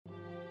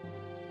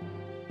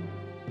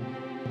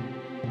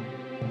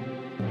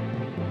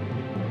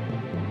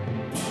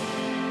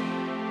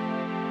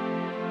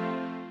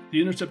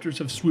The interceptors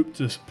have swooped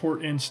to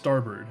port and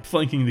starboard,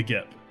 flanking the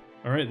Gep.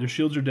 All right, their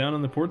shields are down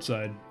on the port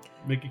side.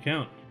 Make it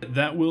count.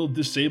 That will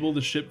disable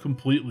the ship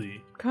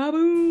completely.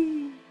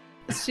 Kaboom!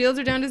 Shields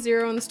are down to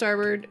 0 on the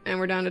starboard, and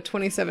we're down to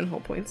 27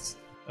 hull points.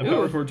 A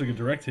power core took a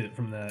direct hit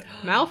from that.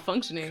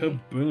 Malfunctioning.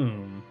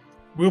 Kaboom.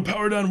 We'll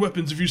power down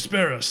weapons if you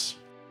spare us.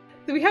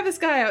 So we have this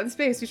guy out in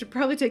space. We should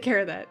probably take care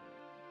of that.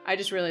 I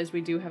just realized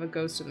we do have a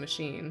ghost of the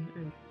machine.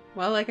 And,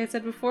 well, like I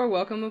said before,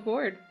 welcome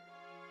aboard.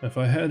 If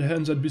I had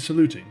hands, I'd be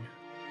saluting.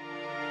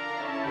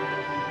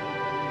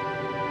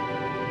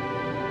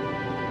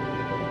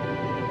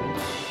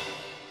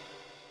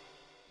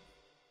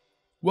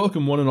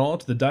 Welcome, one and all,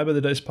 to the Die by the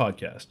Dice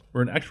podcast.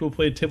 We're an actual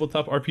play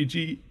tabletop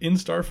RPG in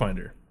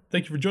Starfinder.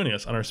 Thank you for joining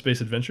us on our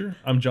space adventure.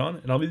 I'm John,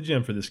 and I'll be the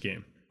GM for this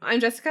game. I'm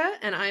Jessica,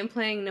 and I'm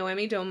playing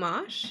Noemi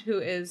Domash, who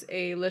is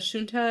a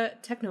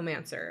Lashunta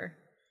Technomancer.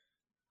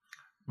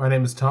 My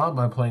name is Tom.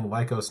 I'm playing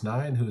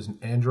Lycos9, who is an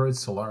android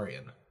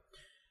Solarian.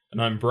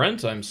 And I'm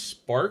Brent. I'm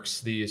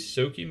Sparks, the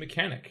Ahsoki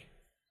mechanic.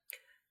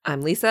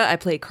 I'm Lisa. I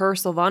play Kur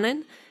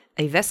Sylvanen,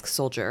 a Vesk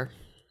soldier.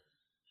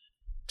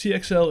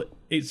 TXL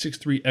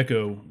 863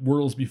 Echo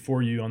whirls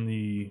before you on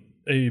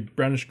a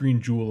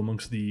brownish-green jewel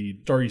amongst the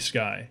starry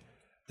sky.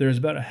 There's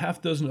about a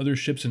half dozen other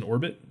ships in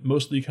orbit,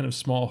 mostly kind of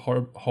small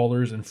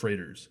haulers and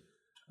freighters.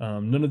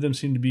 None of them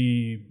seem to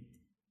be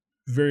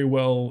very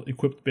well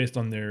equipped based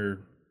on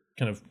their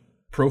kind of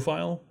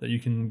profile that you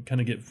can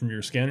kind of get from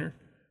your scanner.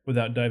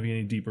 Without diving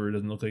any deeper, it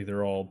doesn't look like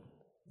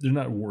they're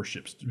not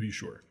warships, to be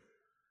sure.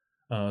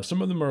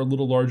 Some of them are a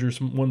little larger,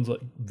 some ones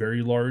like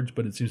very large,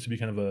 but it seems to be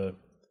kind of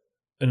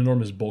an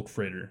enormous bulk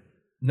freighter.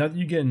 Now that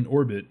you get in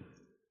orbit,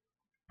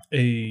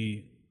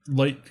 a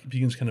light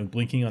begins kind of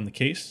blinking on the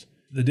case.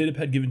 The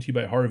datapad given to you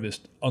by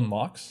Harvest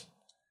unlocks,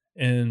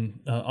 and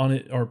on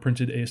it are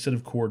printed a set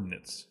of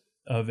coordinates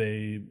of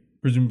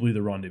presumably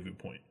the rendezvous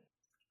point.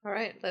 All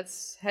right,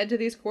 let's head to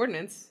these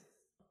coordinates.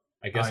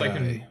 I guess I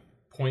can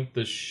point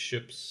the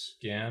ship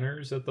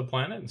scanners at the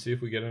planet and see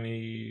if we get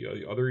any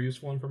other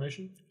useful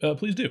information.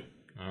 Please do.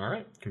 All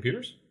right,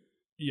 computers?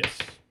 Yes.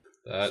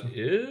 That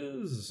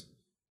is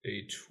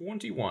a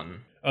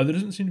 21. There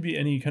doesn't seem to be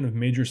any kind of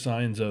major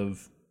signs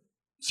of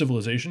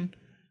civilization.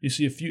 You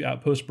see a few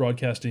outposts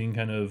broadcasting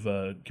kind of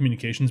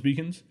communications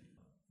beacons.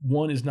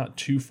 One is not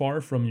too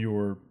far from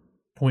your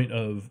point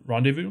of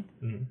rendezvous,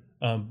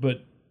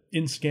 but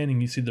in scanning,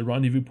 you see the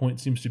rendezvous point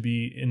seems to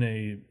be in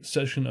a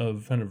section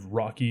of kind of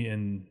rocky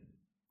and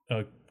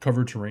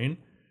covered terrain.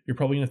 You're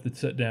probably going to have to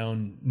set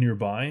down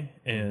nearby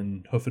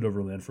and hoof it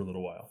over land for a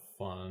little while.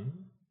 Fun.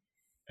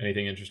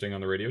 Anything interesting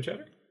on the radio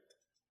chatter?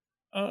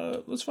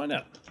 Let's find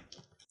out.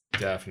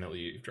 Definitely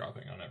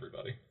eavesdropping on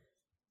everybody.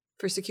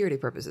 For security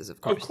purposes,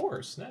 of course. Of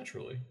course,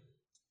 naturally.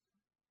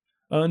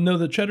 No,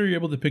 the chatter you're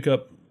able to pick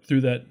up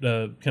through that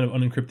kind of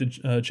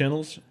unencrypted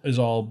channels is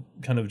all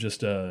kind of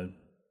just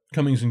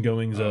comings and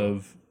goings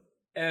of...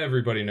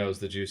 Everybody knows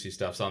the juicy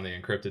stuff's on the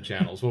encrypted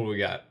channels. What do we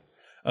got?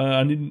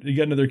 You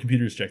got another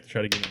computers check to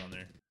try to get in on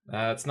there.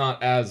 That's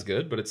not as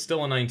good, but it's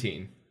still a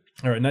 19.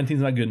 All right,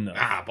 19's not good enough.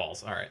 Ah,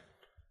 balls. All right.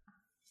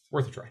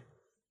 Worth a try.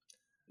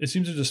 It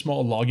seems there's a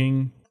small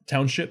logging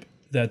township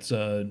that's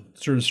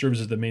sort of serves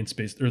as the main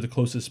space or the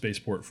closest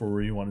spaceport for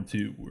where you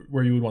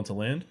would want to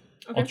land.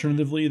 Okay.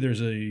 Alternatively,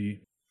 there's a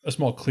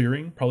small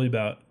clearing, probably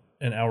about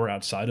an hour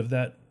outside of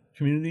that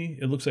community.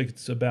 It looks like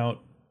it's about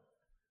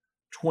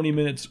 20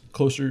 minutes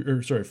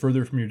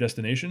further from your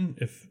destination,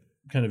 if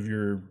kind of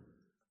your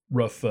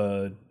rough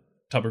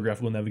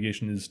topographical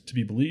navigation is to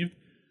be believed.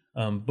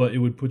 But it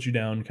would put you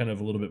down kind of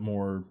a little bit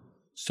more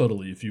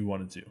subtly if you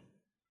wanted to.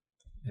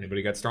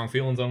 Anybody got strong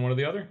feelings on one or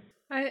the other?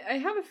 I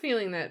have a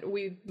feeling that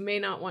we may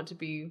not want to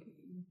be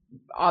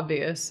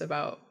obvious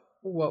about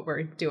what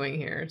we're doing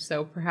here,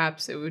 so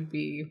perhaps it would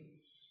be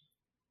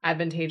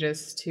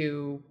advantageous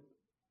to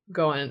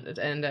go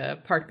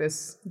and park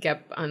this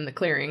Gep on the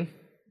clearing.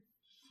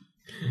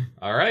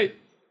 All right.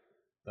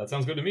 That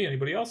sounds good to me.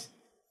 Anybody else?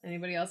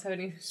 Anybody else have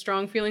any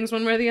strong feelings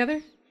one way or the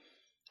other?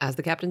 As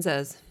the captain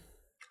says.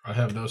 I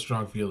have no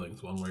strong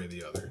feelings one way or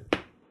the other.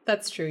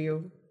 That's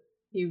true.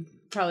 You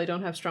probably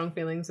don't have strong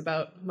feelings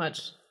about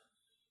much.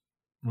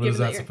 What is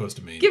that supposed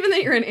to mean? Given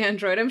that you're an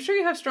android, I'm sure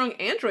you have strong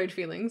android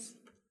feelings.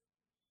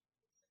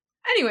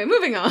 Anyway,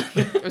 moving on.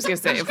 I was going to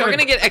say, if we're going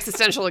to get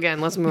existential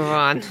again, let's move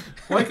on.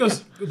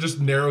 Lycos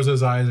just narrows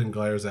his eyes and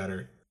glares at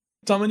her.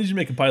 Tom, I need you to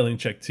make a piloting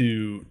check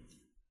to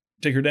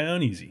take her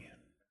down easy.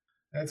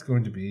 That's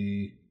going to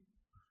be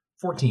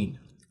 14.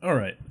 All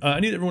right. I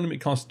need everyone to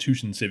make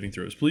Constitution saving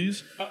throws,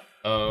 please.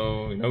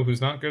 Oh, you know who's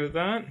not good at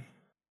that?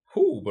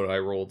 Ooh, but I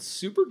rolled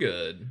super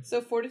good.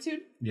 So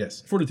fortitude?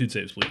 Yes. Fortitude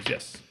saves, please.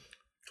 Yes.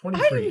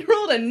 23. I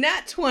rolled a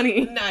nat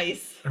 20.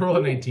 Nice. I rolled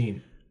an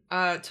 18.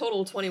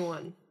 Total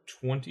 21.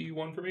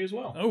 21 for me as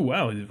well. Oh,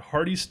 wow.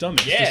 Hearty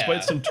stomachs, Yeah.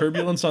 despite some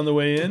turbulence on the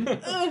way in.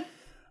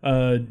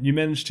 You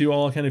managed to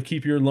all kind of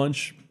keep your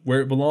lunch where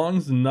it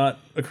belongs and not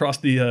across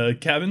the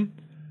cabin.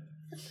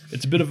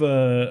 It's a bit of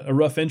a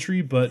rough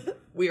entry, but...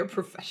 We are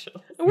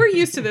professional. We're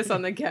used to this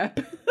on the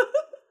Gep.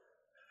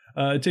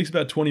 It takes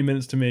about 20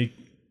 minutes to make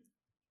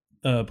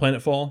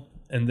planetfall,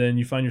 and then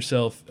you find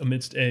yourself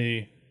amidst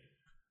a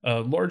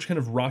large kind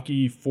of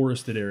rocky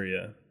forested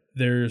area.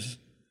 There's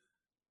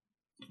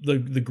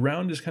the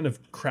ground is kind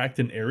of cracked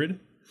and arid,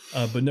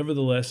 but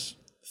nevertheless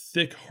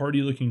thick,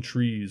 hardy-looking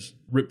trees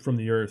rip from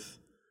the earth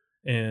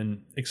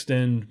and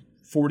extend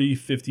 40,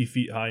 50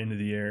 feet high into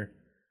the air,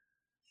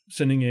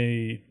 sending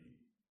a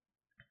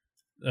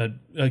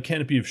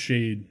canopy of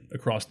shade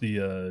across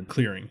the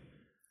clearing.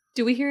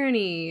 Do we hear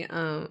any,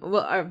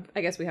 I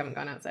guess we haven't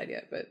gone outside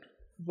yet, but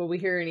will we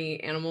hear any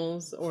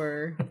animals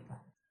or...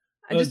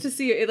 just to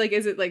see, like,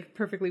 is it, like,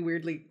 perfectly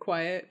weirdly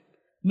quiet?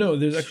 No,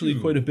 there's actually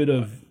quite a bit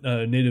of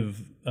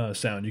native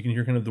sound. You can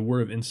hear kind of the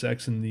whir of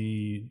insects and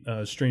the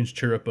strange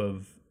chirrup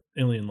of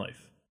alien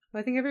life.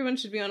 Well, I think everyone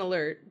should be on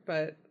alert,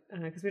 but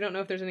because we don't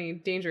know if there's any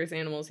dangerous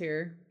animals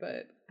here,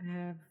 but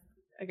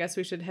I guess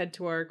we should head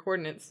to our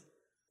coordinates.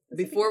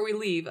 Before we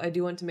leave, I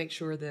do want to make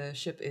sure the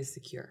ship is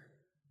secure.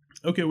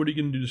 Okay, what are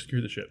you going to do to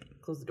secure the ship?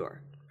 Close the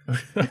door.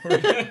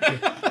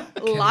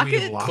 Lock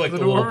it. Click the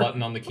little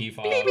button on the key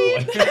fob.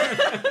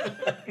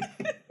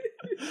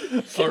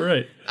 All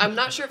right. I'm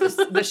not sure if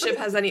the ship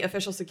has any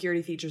official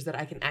security features that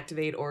I can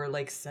activate or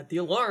like set the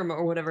alarm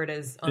or whatever it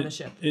is on the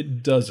ship.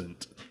 It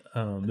doesn't.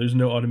 There's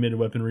no automated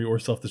weaponry or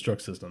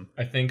self-destruct system.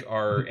 I think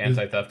our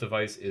anti-theft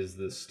device is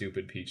the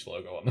stupid peach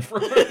logo on the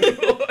front.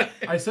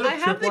 I set up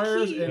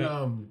tripwires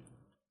and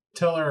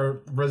tell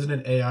our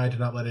resident AI to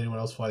not let anyone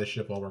else fly the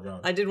ship while we're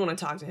gone. I did want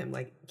to talk to him,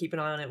 like keep an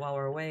eye on it while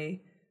we're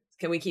away.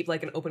 Can we keep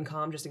like an open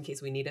comm just in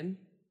case we need him?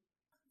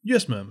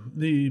 Yes, ma'am.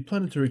 The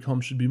planetary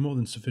comm should be more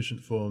than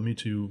sufficient for me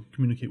to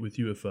communicate with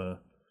you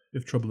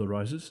if trouble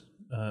arises.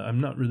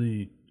 I'm not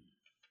really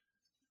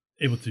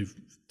able to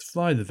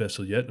fly the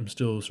vessel yet. I'm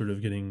still sort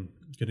of getting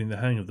the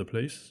hang of the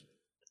place.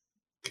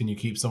 Can you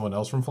keep someone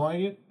else from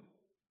flying it?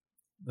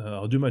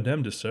 I'll do my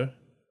damnedest, sir.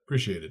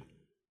 Appreciate it.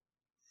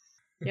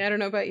 Yeah, I don't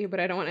know about you, but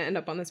I don't want to end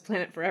up on this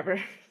planet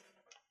forever.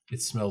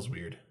 It smells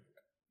weird.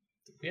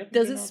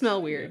 Does it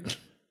smell weird?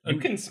 You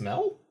can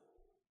smell?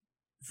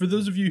 For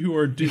those of you who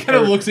are... He kind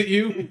of looks at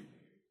you.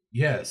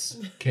 Yes.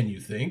 Can you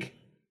think?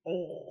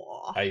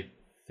 I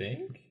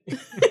think?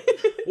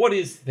 What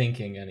is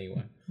thinking,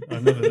 anyway?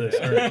 Enough of this.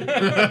 All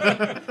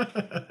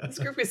right. This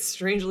group is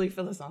strangely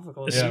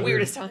philosophical at the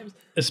weirdest times.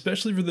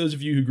 Especially for those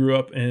of you who grew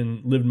up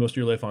and lived most of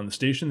your life on the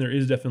station, there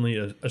is definitely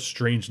a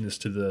strangeness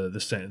to the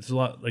scent. It's a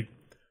lot like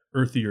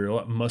earthier, a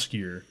lot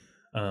muskier.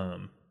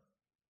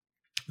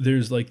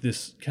 There's like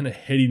this kind of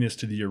headiness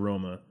to the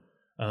aroma.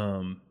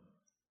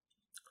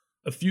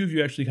 A few of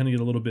you actually kind of get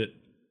a little bit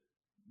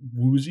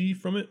woozy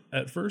from it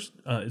at first.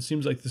 It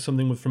seems like there's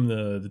something from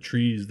the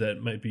trees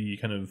that might be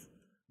kind of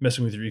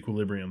messing with your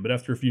equilibrium. But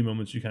after a few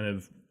moments, you kind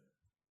of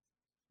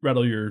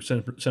rattle your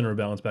center of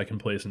balance back in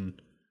place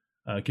and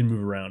can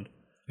move around.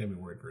 Made me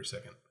worried for a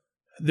second.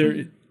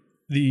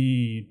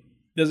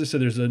 As I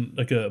said, there's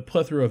a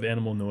plethora of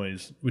animal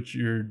noise, which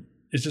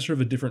it's just sort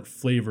of a different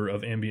flavor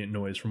of ambient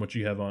noise from what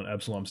you have on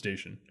Absalom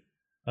Station.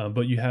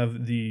 But you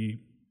have the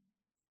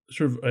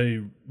sort of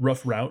a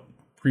rough route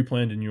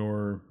pre-planned in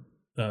your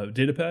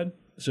data pad,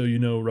 so you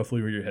know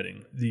roughly where you're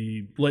heading.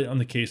 The light on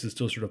the case is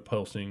still sort of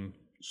pulsing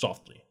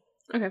softly.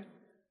 Okay.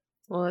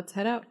 Well, let's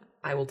head out.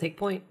 I will take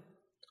point.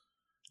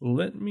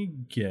 Let me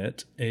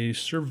get a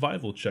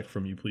survival check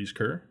from you, please,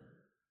 Kerr.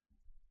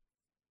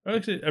 Or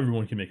actually,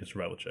 everyone can make a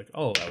survival check.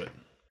 I'll allow it.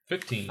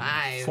 15.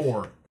 5.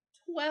 4.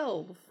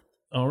 12.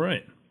 All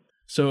right.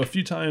 So a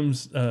few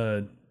times,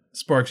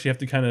 Sparks, you have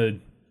to kind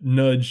of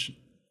nudge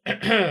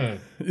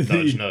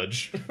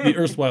nudge. the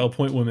erstwhile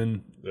point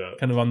woman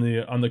kind of on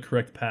the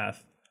correct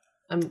path.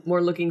 I'm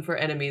more looking for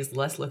enemies,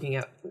 less looking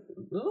at,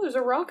 oh, there's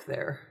a rock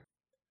there.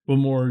 Well,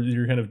 more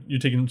you're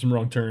taking some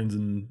wrong turns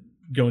and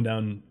going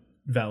down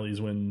valleys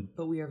when...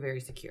 But we are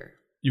very secure.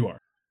 You are.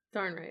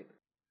 Darn right.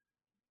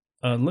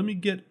 Let me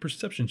get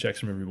perception checks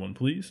from everyone,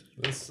 please.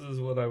 This is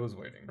what I was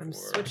waiting for. I'm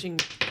switching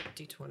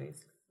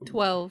d20s.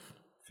 12.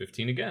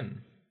 15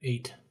 again.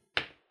 8.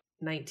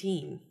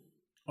 19.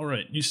 All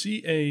right. You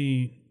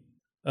see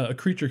a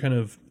creature kind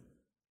of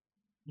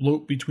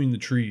lope between the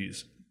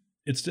trees.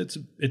 It's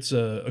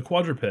a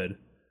quadruped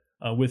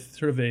with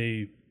sort of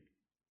a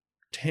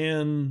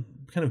tan,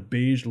 kind of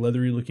beige,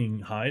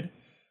 leathery-looking hide.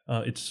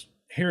 It's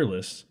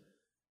hairless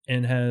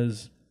and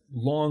has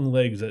long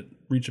legs that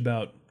reach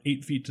about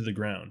 8 feet to the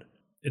ground.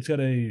 It's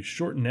got a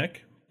short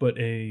neck, but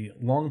a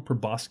long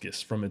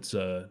proboscis from its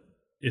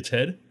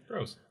head.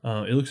 Gross.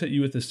 It looks at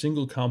you with a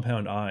single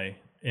compound eye,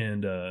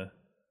 and the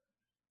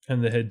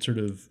head sort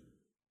of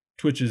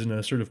twitches in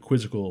a sort of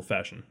quizzical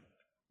fashion.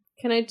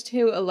 Can I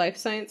do a life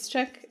science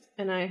check?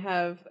 And I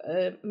have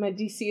my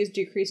DC is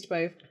decreased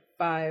by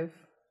 5.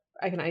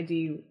 I can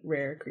ID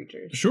rare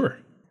creatures. Sure.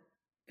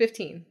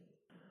 15.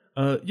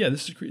 Yeah,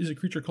 this is a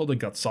creature called a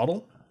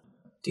Gotsotl.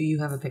 Do you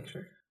have a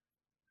picture?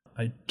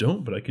 I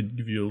don't, but I could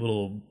give you a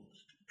little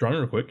drawing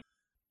real quick.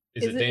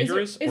 Is it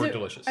dangerous or it,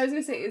 delicious? I was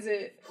going to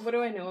say, what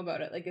do I know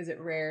about it? Like, is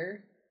it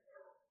rare?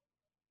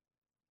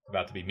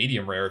 About to be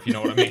medium rare, if you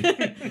know what I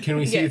mean. Can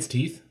we see its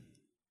teeth?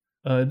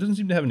 It doesn't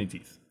seem to have any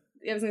teeth.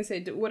 I was going to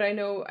say, would I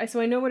know? So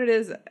I know what it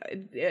is.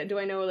 Do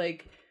I know,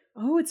 like,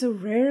 oh, it's a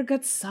rare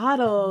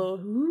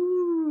Gutzadal.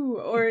 Ooh.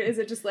 Or is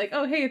it just like,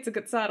 oh, hey, it's a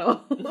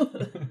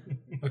Gutzadal?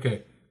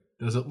 Okay.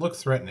 Does it look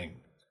threatening?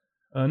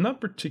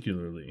 Not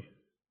particularly.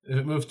 If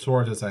it moves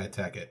towards us, I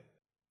attack it.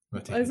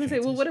 I was gonna say,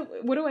 well,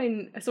 what do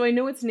I? So I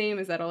know its name.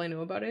 Is that all I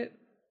know about it?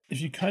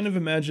 If you kind of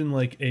imagine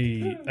like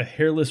a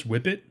hairless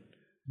whippet,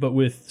 but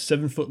with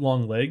 7-foot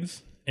long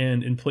legs,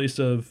 and in place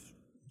of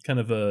kind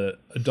of a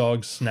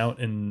dog's snout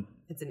and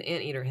it's an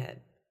anteater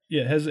head.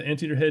 Yeah, it has an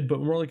anteater head, but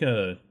more like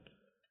a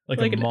Like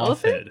a an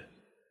moth elephant? head.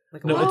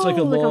 Like a No, moth? it's like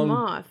a long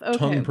moth. Okay.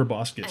 tongue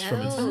proboscis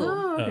from its.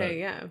 Oh, okay,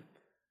 yeah.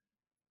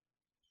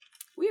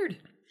 Weird.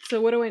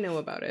 So what do I know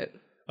about it?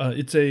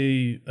 It's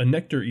a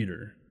nectar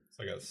eater It's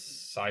like a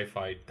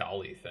sci-fi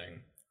dolly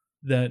thing.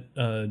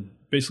 that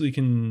basically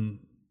can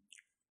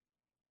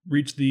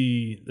reach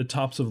the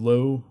tops of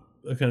low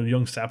kind of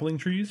young sapling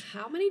trees.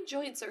 How many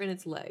joints are in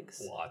its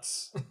legs?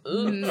 Lots.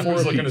 Ugh. I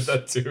was looking at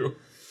that too.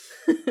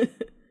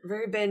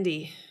 Very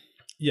bendy.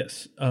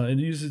 Yes, it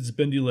uses its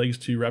bendy legs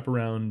to wrap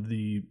around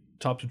the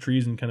tops of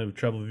trees and kind of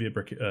travel via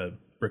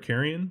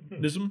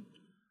Bracharianism.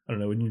 I don't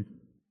know, when you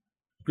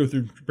go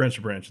through branch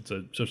to branch, it's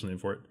a social name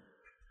for it,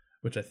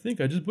 which I think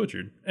I just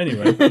butchered.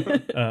 Anyway,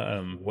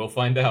 We'll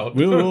find out.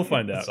 we'll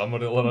find out.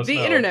 Somebody will let us know.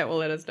 The internet will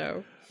let us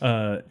know.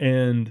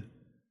 And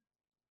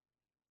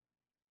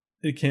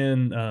it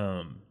can,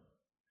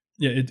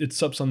 it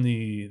sups on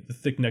the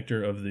thick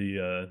nectar of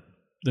the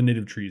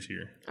native trees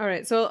here. All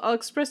right, so I'll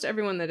express to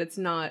everyone that it's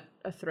not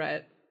a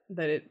threat,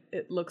 that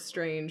it looks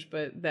strange,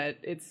 but that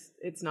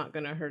it's not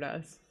going to hurt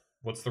us.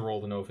 What's the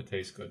roll to know if it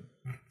tastes good?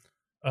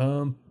 I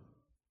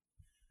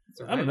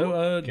don't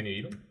know. Can you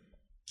eat them?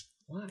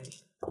 Why?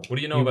 What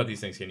do you know about these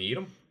things? Can you eat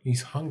them?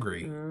 He's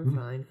hungry.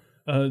 Fine.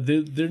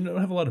 They don't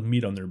have a lot of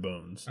meat on their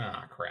bones.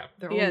 Ah, crap.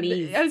 They're all Yeah,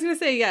 knees. I was going to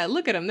say, yeah,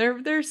 look at them.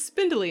 They're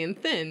spindly and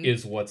thin.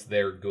 Is what's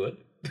there good?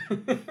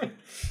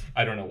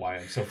 I don't know why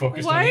I'm so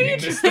focused Why on are you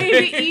eating this trying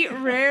thing. to eat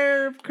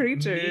rare Meat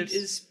creatures?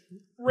 is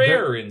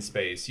rare in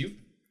space.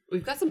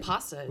 We've got some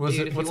pasta. What's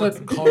dude, if you that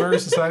want- culinary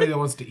society that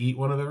wants to eat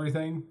one of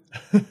everything?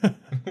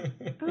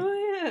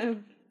 Oh, yeah.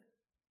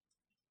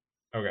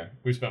 Okay,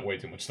 we spent way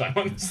too much time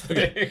on this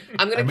thing.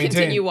 I'm going to maintain,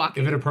 continue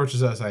walking. If it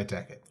approaches us, I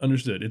attack it.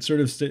 Understood. It's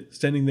sort of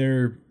standing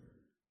there,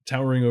 not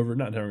towering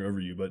over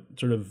you, but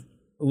sort of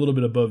a little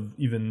bit above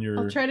even your.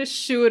 I'll try to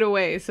shoo it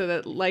away so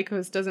that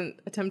Lycos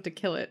doesn't attempt to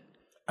kill it.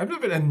 I've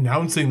not been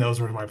announcing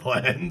those were my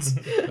plans.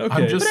 Okay.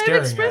 I'm just But I've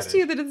staring expressed at to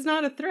you it. that it's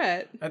not a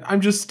threat. And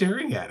I'm just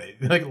staring at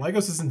it. Like,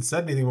 Lycos hasn't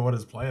said anything about what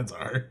his plans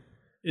are.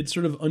 It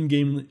sort of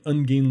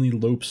ungainly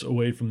lopes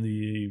away from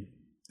the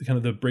kind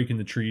of the break in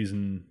the trees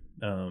and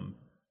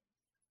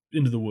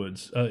into the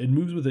woods. It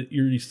moves with an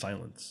eerie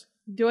silence.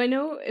 Do I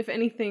know if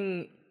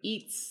anything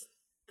eats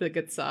the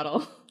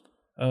Gutzadal?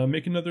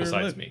 Make another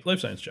Besides me. life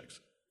science checks.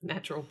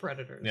 Natural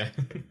predators. Yeah.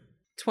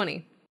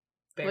 20.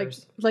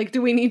 Bears. Like,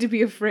 do we need to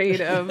be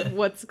afraid of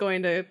what's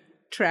going to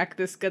track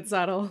this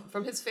Gutzadal?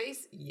 From his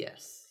face,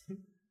 yes.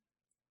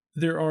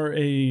 There are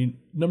a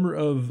number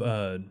of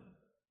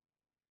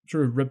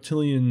sort of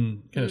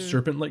reptilian kind of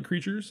serpent-like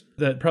creatures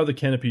that prowl the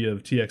canopy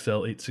of TXL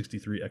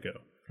 863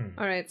 Echo.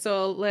 All right, so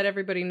I'll let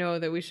everybody know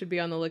that we should be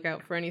on the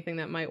lookout for anything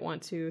that might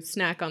want to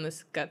snack on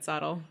this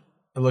Gutzadal.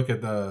 I look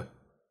at our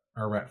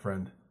rat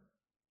friend.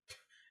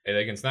 Hey,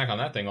 they can snack on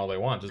that thing all they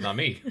want, just not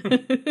me.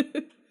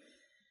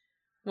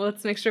 Well,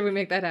 let's make sure we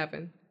make that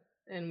happen.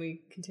 And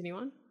we continue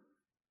on.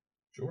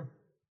 Sure.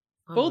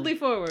 Boldly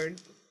forward.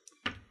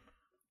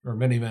 Or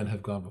many men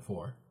have gone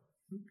before.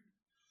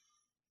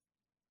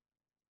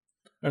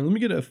 All right, let me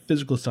get a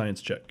physical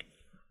science check.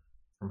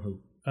 From who?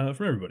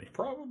 From everybody.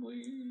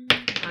 Probably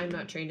I'm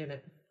not trained in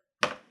it.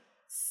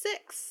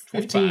 6.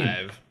 15.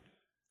 5.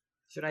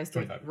 Should I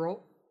still 25.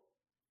 roll?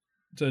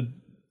 It's a, what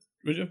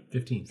did you have?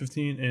 15.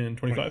 15 and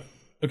 25?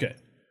 Okay.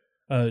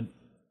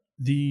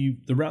 The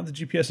route the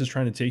GPS is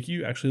trying to take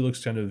you actually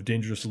looks kind of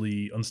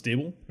dangerously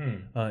unstable,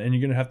 and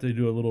you're going to have to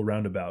do a little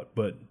roundabout,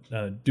 but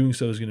doing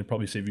so is going to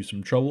probably save you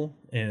some trouble,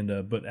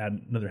 and but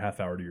add another half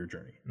hour to your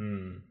journey.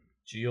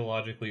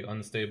 Geologically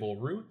unstable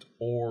route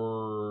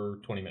or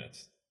 20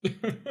 minutes?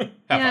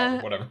 Half hour,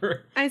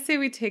 whatever. I say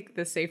we take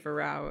the safer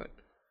route.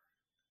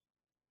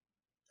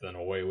 Then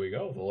away we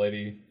go. The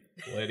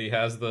lady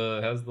has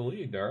the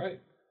lead. All right.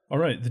 All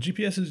right, the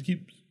GPS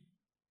keeps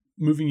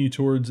moving you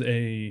towards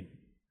a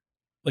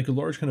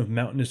large kind of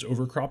mountainous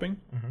overcropping.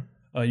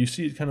 You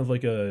see it kind of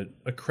like a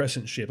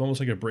crescent shape, almost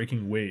like a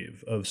breaking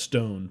wave of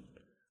stone.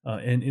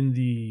 And in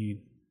the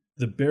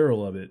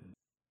barrel of it,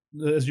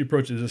 as you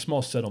approach it, is a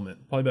small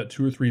settlement, probably about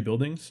 2 or 3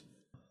 buildings,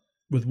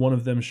 with one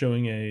of them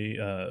showing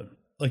a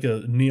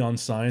neon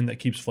sign that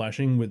keeps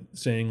flashing with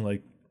saying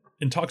like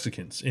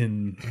intoxicants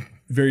in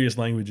various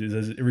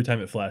languages every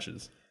time it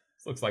flashes.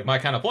 This looks like my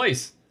kind of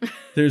place.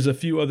 There's a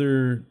few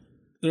other,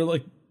 they're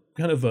like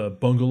kind of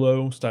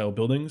bungalow style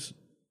buildings,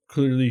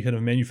 clearly kind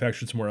of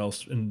manufactured somewhere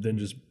else and then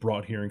just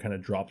brought here and kind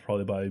of dropped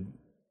probably by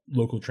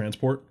local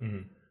transport.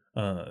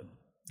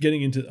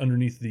 Getting into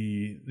underneath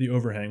the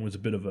overhang was a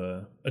bit of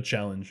a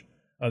challenge.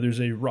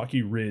 There's a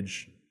rocky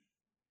ridge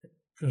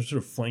sort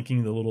of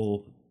flanking the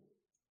little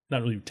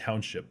not really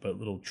township, but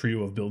little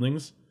trio of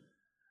buildings.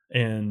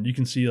 And you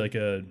can see like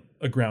a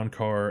ground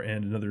car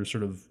and another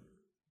sort of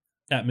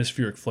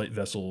atmospheric flight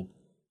vessel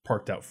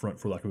parked out front,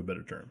 for lack of a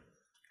better term.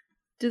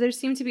 Do there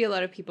seem to be a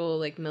lot of people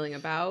like milling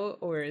about,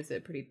 or is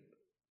it pretty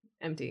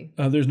empty?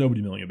 There's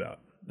nobody milling about.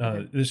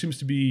 Okay. There seems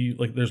to be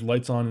like there's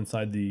lights on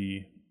inside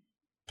the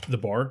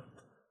bar,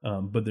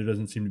 but there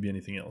doesn't seem to be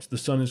anything else. The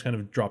sun is kind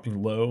of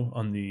dropping low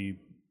on the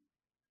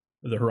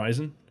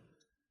horizon,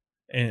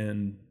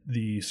 and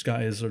the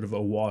sky is sort of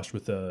awash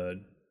with a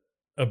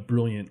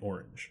brilliant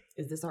orange.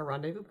 Is this our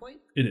rendezvous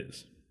point? It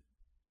is.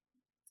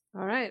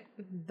 All right,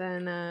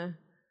 then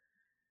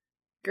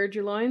gird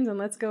your loins and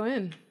let's go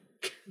in.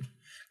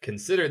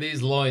 Consider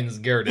these loins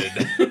girded.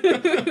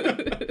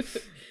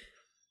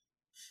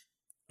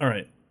 All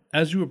right.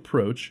 As you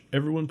approach,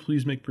 everyone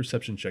please make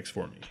perception checks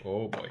for me.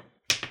 Oh boy.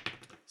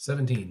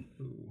 17.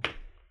 Ooh.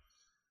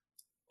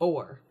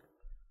 Or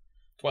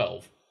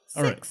 12.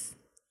 All right. 6.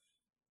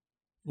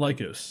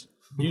 Lycos,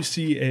 you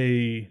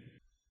see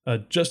a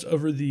just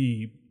over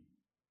the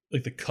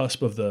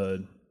cusp of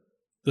the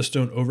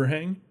stone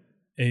overhang,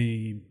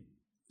 a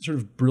sort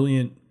of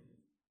brilliant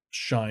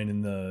shine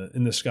in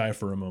the sky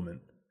for a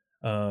moment.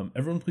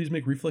 Everyone please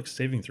make reflex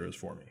saving throws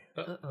for me.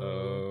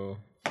 Uh-oh.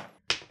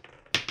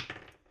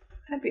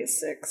 That'd be a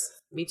 6.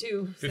 me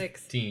too.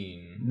 6.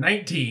 15.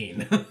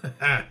 19.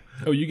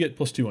 Oh, you get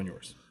 +2 on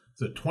yours.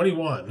 So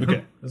 21. Okay.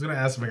 I was going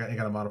to ask if I got any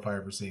kind of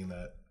modifier for seeing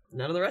that.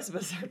 None of the rest of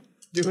us are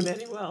doing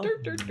any well.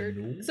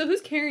 So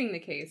who's carrying the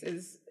case?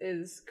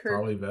 Is Kerr?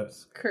 Probably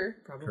Vets. Kerr.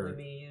 Probably Kurt.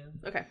 me.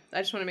 Yeah. Okay,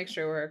 I just want to make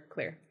sure we're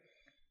clear.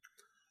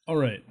 All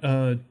right.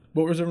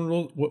 What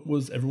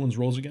was everyone's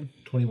rolls again?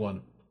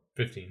 21.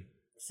 15.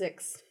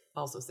 6.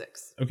 Also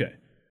 6. Okay.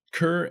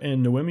 Kerr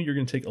and Noemi, you're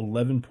going to take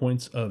 11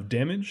 points of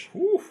damage.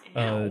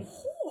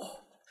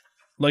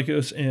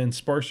 Lycos and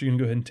Sparks, you're going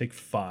to go ahead and take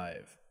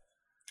 5.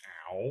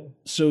 Ow.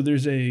 So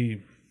there's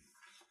a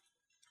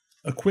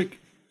quick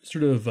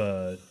sort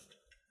of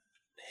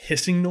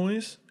hissing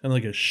noise and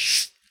like a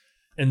shh,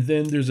 and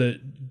then there's a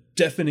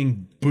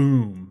deafening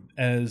boom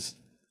as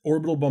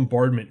orbital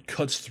bombardment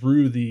cuts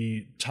through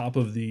the top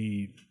of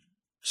the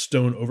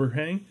stone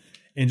overhang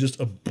and just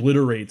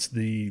obliterates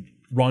the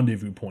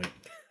rendezvous point.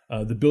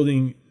 The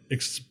building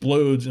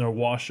explodes in a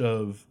wash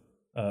of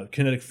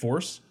kinetic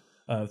force,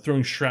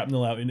 throwing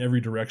shrapnel out in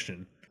every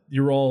direction.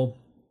 You're all,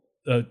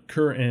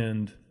 Kerr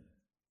and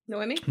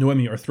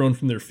Noemi are thrown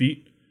from their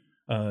feet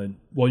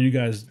while you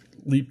guys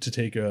leap to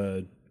take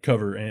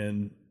cover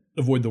and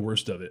avoid the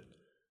worst of it.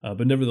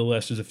 But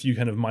nevertheless, there's a few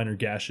kind of minor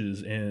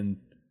gashes, and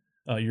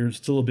you're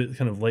still a bit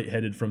kind of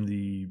lightheaded from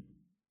the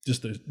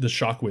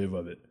shockwave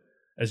of it.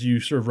 As you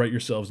sort of right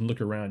yourselves and look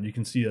around, you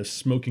can see a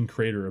smoking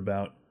crater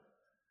about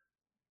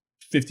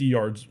 50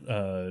 yards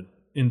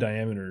in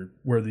diameter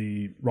where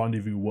the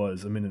rendezvous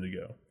was a minute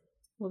ago.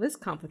 Well, this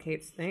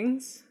complicates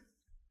things.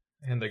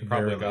 And they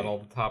probably got Barely. all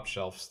the top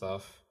shelf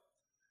stuff.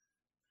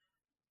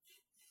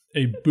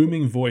 A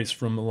booming voice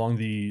from along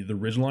the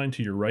ridgeline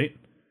to your right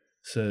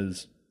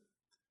says,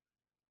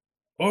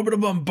 "Orbital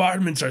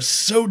bombardments are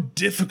so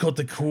difficult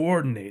to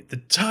coordinate. The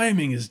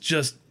timing is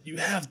just, you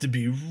have to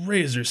be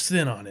razor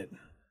thin on it."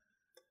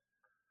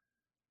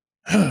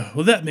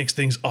 Well, that makes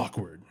things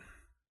awkward.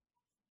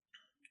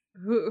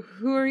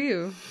 Who are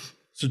you?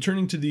 So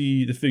turning to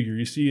the figure,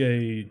 you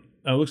see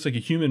looks like a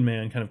human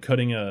man kind of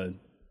cutting a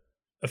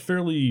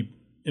fairly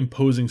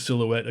imposing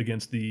silhouette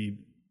against the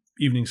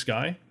evening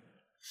sky.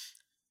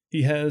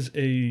 He has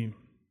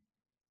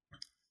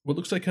what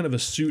looks like kind of a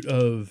suit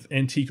of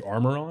antique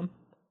armor on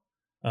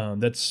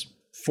that's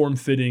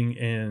form-fitting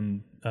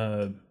and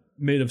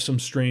made of some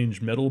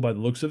strange metal by the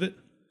looks of it.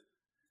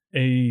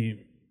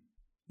 A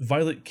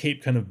violet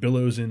cape kind of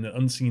billows in the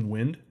unseen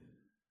wind.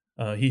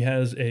 He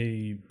has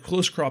a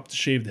close-cropped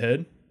shaved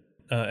head.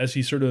 As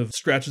he sort of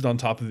scratches on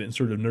top of it and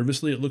sort of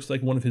nervously, it looks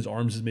like one of his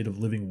arms is made of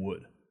living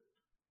wood.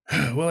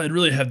 Well, I'd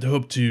really have to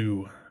hope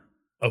to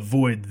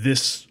avoid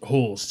this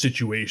whole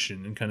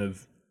situation, and kind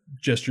of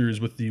gestures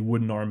with the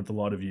wooden arm at the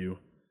lot of you.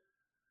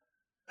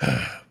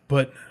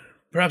 But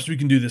perhaps we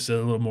can do this a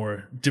little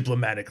more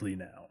diplomatically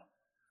now.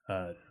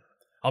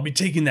 I'll be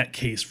taking that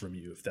case from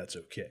you if that's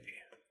okay.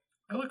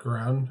 I look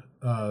around.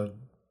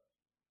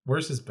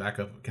 Where's his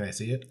backup? Can I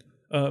see it?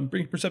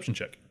 Bring a perception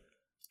check.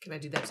 Can I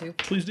do that too?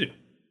 Please do.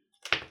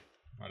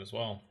 Might as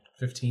well.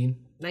 15.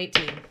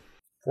 19.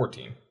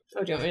 14.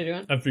 Oh, do you want me to do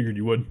one? I figured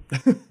you would.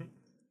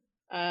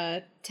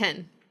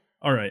 10.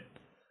 All right.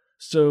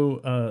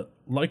 So,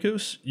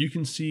 Lycos, you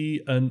can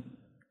see a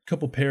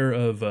couple pair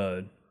of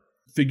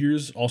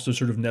figures also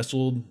sort of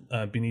nestled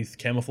beneath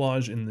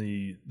camouflage in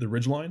the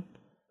ridgeline.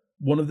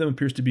 One of them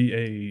appears to be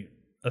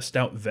a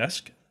stout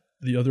Vesk.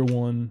 The other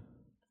one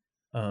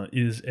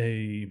is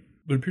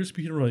what appears to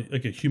be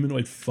like a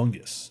humanoid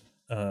fungus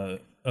of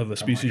a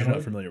species you're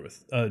not familiar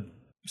with.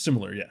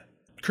 Similar, yeah.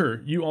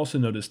 Kerr, you also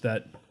noticed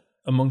that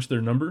amongst their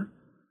number,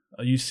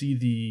 you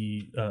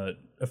see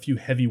a few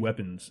heavy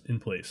weapons in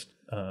place,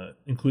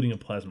 including a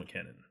plasma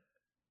cannon.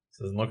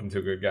 This isn't looking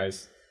too good,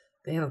 guys.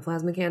 They have a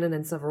plasma cannon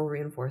and several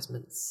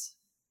reinforcements.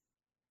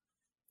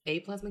 A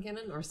plasma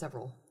cannon or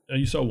several?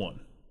 You saw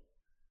one.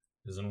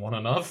 Isn't one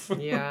enough?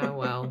 Yeah,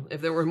 well,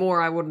 if there were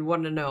more, I wouldn't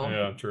want to know.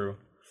 Yeah, true.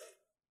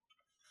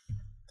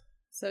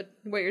 So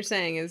what you're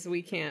saying is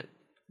we can't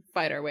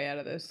fight our way out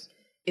of this.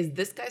 Is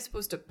this guy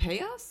supposed to pay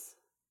us?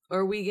 Or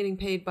are we getting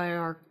paid by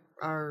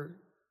our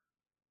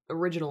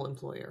original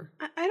employer?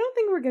 I don't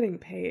think we're getting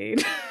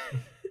paid.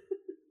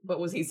 But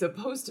was he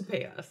supposed to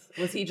pay us?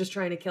 Was he just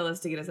trying to kill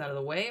us to get us out of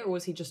the way? Or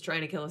was he just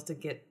trying to kill us to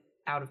get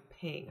out of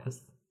paying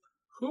us?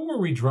 Who were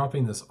we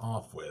dropping this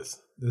off with?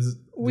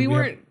 We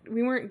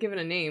weren't given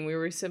a name. We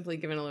were simply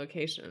given a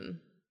location.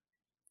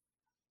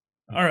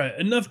 All right,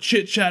 enough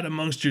chit-chat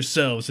amongst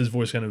yourselves. His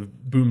voice kind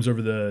of booms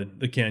over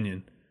the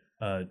canyon.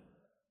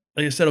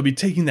 Like I said, I'll be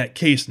taking that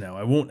case now.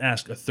 I won't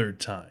ask a third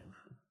time.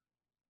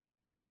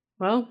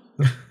 Well,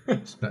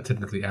 It's not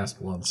technically asked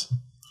once.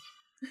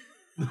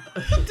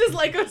 does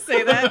Lycos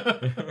say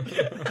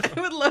that?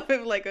 I would love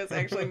if Lycos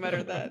actually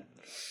muttered that.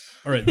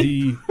 All right,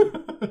 the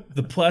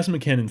plasma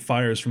cannon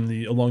fires from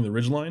along the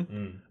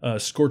ridgeline,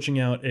 scorching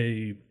out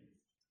a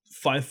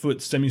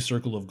 5-foot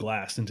semicircle of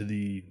glass into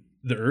the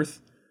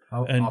earth.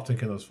 How often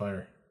can those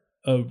fire?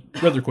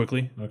 Rather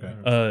quickly.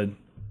 Okay.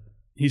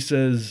 He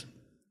says,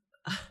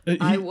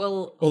 I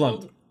will hold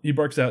on. He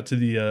barks out to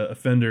the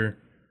offender.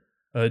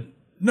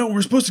 No,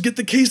 we're supposed to get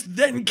the case,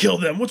 then kill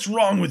them. What's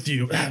wrong with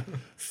you?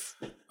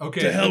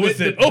 Okay. To hell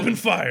with it. Open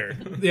fire.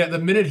 Yeah, the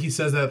minute he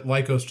says that,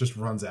 Lycos just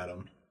runs at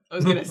him. I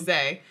was going to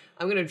say,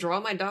 I'm going to draw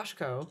my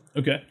Dashko.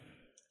 Okay.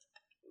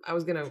 I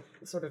was going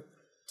to sort of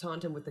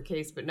taunt him with the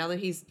case, but now that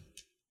he's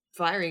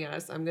firing at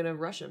us, I'm going to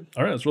rush him.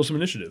 All right, let's roll some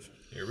initiative.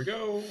 Here we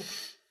go.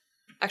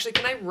 Actually,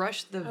 can I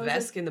rush the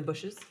Vesk in the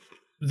bushes?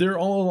 They're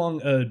all along.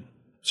 Let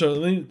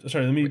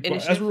me.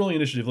 Initiative? As we're rolling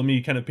initiative, let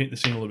me kind of paint the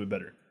scene a little bit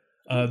better.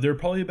 They're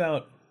probably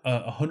about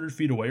 100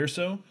 feet away or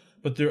so,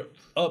 but they're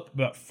up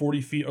about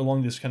 40 feet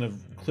along this kind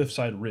of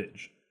cliffside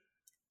ridge.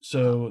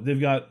 So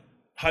they've got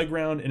high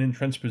ground and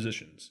entrenched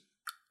positions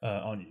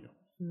on you.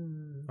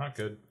 Not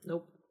good.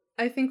 Nope.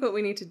 I think what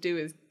we need to do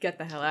is get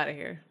the hell out of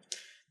here.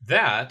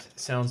 That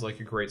sounds like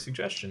a great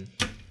suggestion.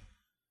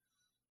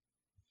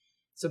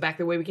 So back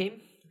the way we came?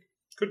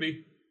 Could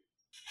be.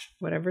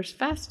 Whatever's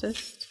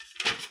fastest.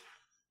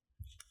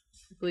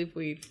 I believe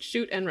we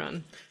shoot and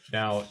run.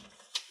 Now,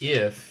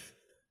 if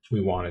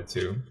we wanted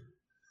to,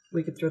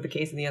 We could throw the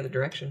case in the other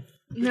direction.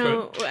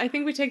 No, I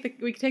think we take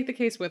the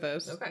case with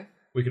us. Okay.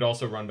 we could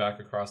also run back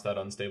across that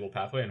unstable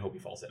pathway and hope he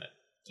falls in it.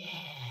 Yeah.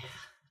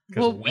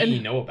 Because we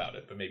know about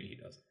it, but maybe he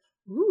doesn't.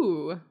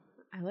 Ooh,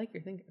 I like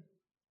your thinking.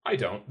 I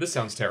don't. This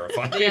sounds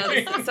terrifying. Yeah,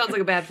 this sounds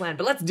like a bad plan,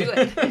 but let's do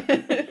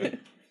it.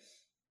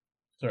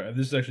 Sorry,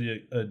 this is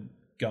actually a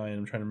guy, and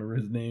I'm trying to remember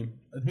his name.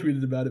 I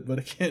tweeted about it, but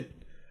I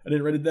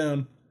didn't write it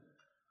down.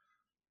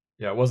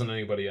 Yeah, it wasn't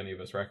anybody any of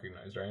us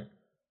recognized, right?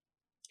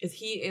 Is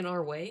he in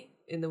our way?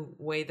 In the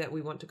way that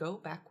we want to go?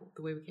 Back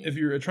the way we came? If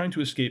you're trying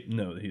to escape,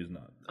 no, he is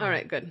not. All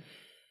right, good.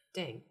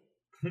 Dang.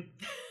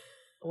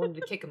 I wanted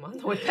to kick him on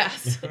the way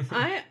past.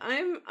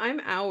 I'm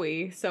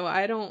owie, so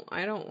I don't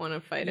want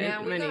to fight it.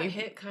 Yeah, we got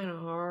hit kind of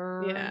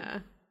hard. Yeah,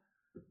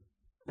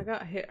 I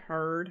got hit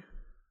hard.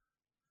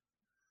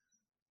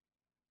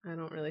 I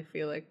don't really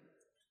feel like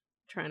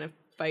trying to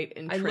fight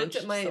entrenched I looked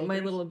at my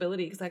soldiers. little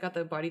ability because I got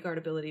the bodyguard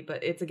ability,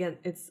 but it's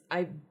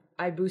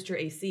I boost your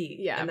AC.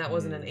 Yeah, and that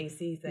wasn't an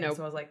AC thing. Nope.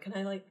 So I was like, can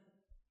I like?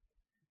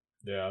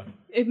 Yeah.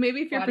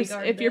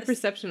 If your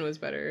perception was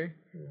better,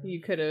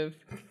 you could have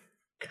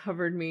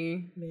covered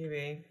me.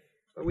 Maybe.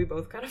 But we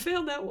both kind of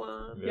failed that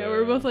one. Yeah, we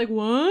were both like,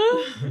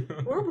 what?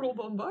 Orbital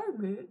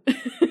bombardment.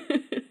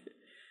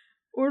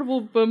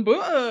 Orbital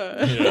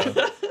bombardment.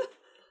 Yeah.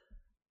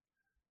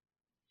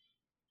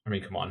 I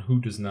mean, come on. Who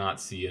does not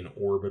see an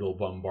orbital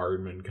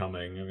bombardment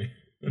coming? I mean,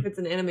 If it's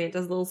an anime, it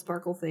does a little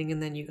sparkle thing,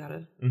 and then you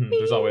gotta...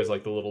 There's always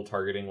like the little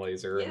targeting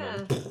laser. Yeah.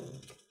 And then...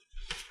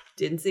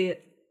 Didn't see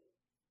it.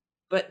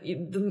 But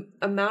the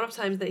amount of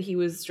times that he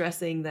was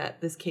stressing that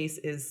this case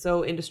is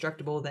so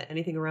indestructible that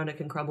anything around it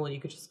can crumble and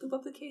you could just scoop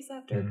up the case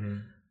after.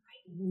 I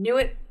knew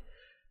it.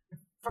 I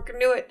fucking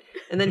knew it.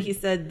 And then he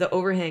said the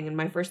overhang, and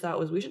my first thought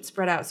was we should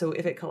spread out so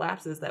if it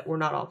collapses that we're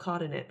not all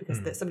caught in it, because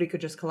somebody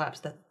could just collapse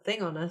that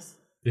thing on us.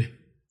 Yeah.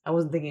 I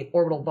wasn't thinking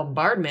orbital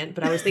bombardment,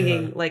 but I was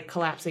thinking like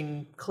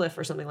collapsing cliff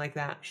or something like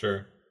that.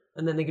 Sure.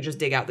 And then they could just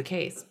dig out the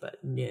case,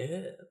 but no.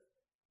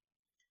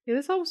 Yeah,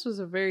 this almost was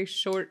a very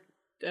short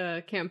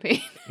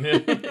campaign. Yeah.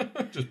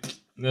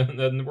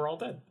 Then we're all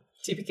dead.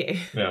 TPK.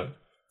 Yeah.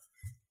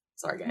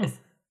 Sorry, guys.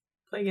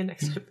 Play again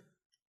next time.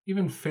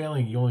 Even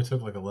failing, you only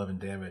took like 11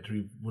 damage.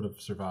 We would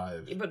have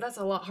survived. But that's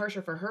a lot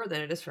harsher for her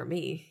than it is for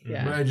me.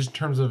 Yeah. But just in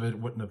terms of it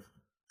wouldn't have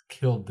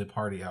killed the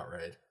party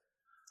outright.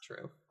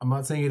 True. I'm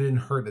not saying it didn't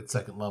hurt at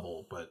second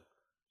level, but...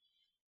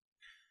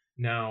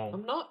 Now,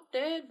 I'm not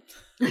dead.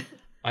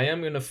 I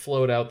am going to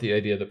float out the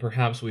idea that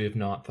perhaps we have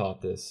not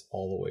thought this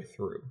all the way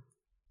through.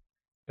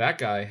 That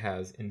guy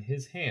has in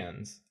his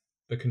hands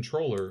the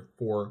controller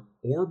for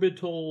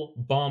orbital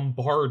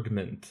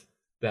bombardment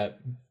that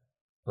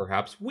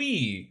perhaps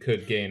we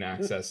could gain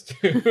access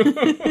to.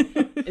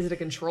 Is it a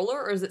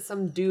controller or is it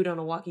some dude on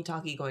a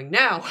walkie-talkie going,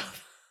 now?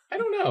 I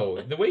don't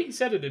know. The way he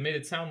said it, it made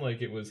it sound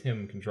like it was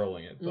him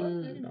controlling it, but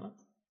maybe not.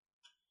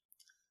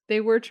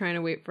 They were trying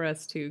to wait for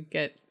us to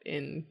get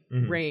in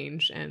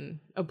range and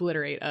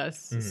obliterate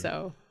us,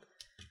 so...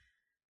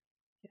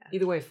 Yeah.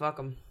 Either way, fuck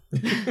them.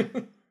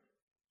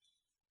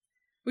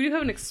 We do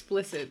have an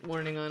explicit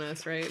warning on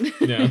us, right?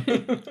 Yeah.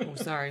 Oh,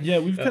 sorry. Yeah,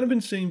 we've kind of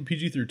been saying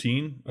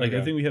PG-13. Like,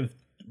 I think we have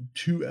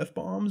 2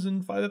 F-bombs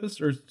in 5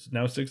 episodes, or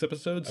now 6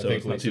 episodes, so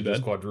it's not too bad.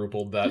 Just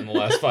quadrupled that in the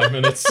last 5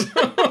 minutes.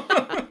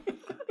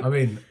 I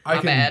mean, I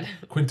can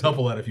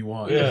quintuple that if you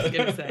want. Yeah. I was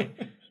gonna say.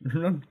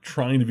 We're not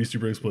trying to be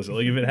super explicit.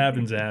 Like, if it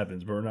happens, it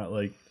happens, but we're not,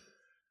 like,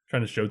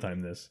 trying to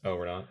Showtime this. Oh,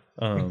 we're not?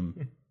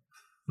 We'll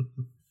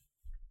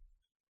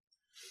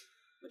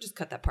just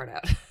cut that part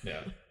out.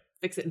 Yeah.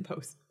 Fix it in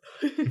post.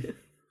 We're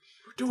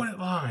doing it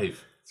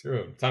live.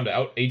 True. Time to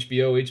out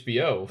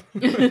HBO.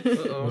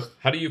 Uh-oh.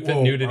 How do you fit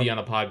nudity on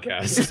a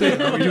podcast?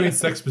 Are we doing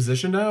sex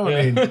position now?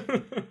 I mean,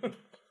 I'm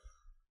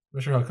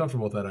not sure how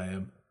comfortable with that I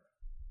am.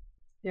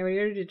 Yeah, we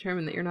already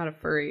determined that you're not a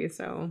furry,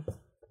 so...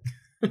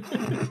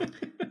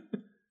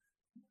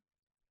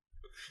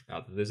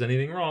 Not that there's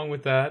anything wrong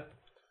with that.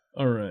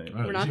 All right.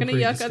 We're not going to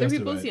yuck other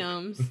people's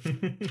yums.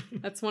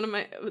 That's one of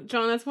my...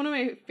 John, that's one of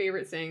my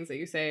favorite sayings that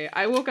you say.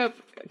 I woke up,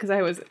 because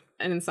I was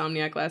an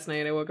insomniac last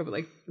night. I woke up at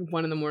like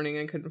 1 a.m.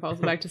 and couldn't fall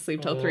back to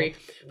sleep till 3.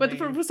 But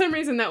for some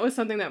reason, that was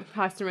something that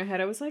passed through my head.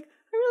 I was like,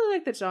 I really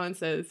like that John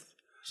says,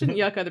 shouldn't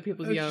yuck other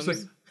people's yums. Like,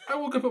 I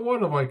woke up at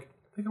 1. I'm like,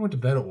 I think I went to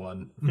bed at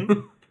 1.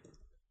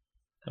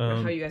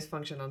 How you guys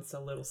function on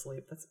so little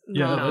sleep. That's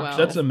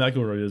that's a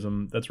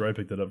McElroyism. That's where I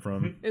picked that up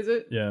from. Is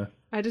it? Yeah.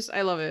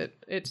 I love it.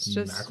 It's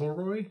just...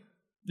 McElroy?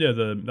 Yeah,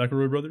 the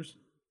McElroy brothers.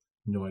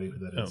 No idea who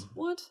that is.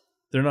 What?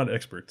 They're not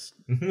experts.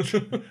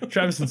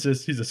 Travis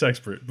insists he's a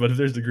sexpert, but if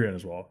there's a degree on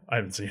his wall, I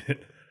haven't seen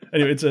it.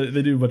 Anyway,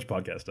 they do a bunch of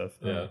podcast stuff.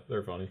 Yeah,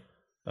 they're funny.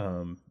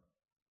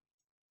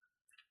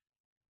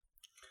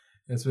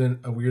 It's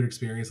been a weird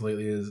experience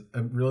lately. Is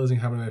I'm realizing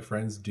how many of my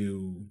friends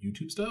do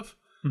YouTube stuff.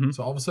 Mm-hmm.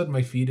 So all of a sudden,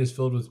 my feed is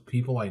filled with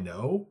people I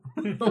know.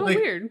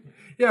 Weird.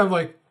 Yeah, I'm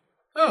like,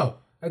 oh,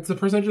 that's the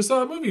person I just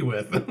saw a movie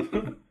with.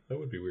 That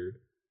would be weird.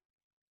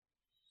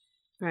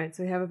 All right,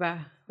 so we have about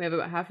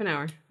half an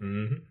hour.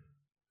 Mm-hmm.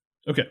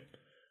 Okay.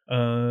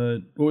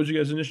 What was you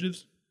guys'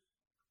 initiatives?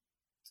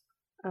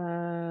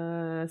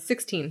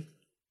 16.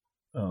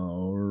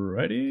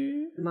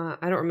 Alrighty.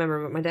 I don't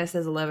remember, but my dex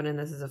says 11 and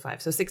this is a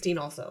 5. So 16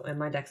 also, and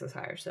my dex is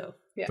higher, so...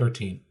 Yeah.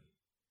 13.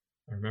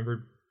 I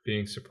remember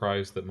being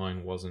surprised that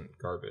mine wasn't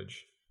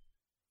garbage.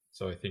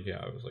 So I think,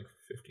 I was like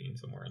 15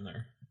 somewhere in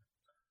there.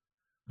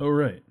 All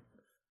right.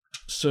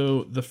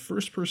 So the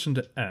first person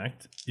to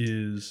act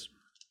is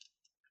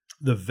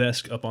the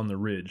Vesk up on the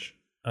ridge.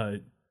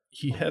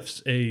 He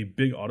hefts a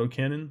big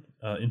autocannon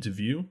into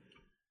view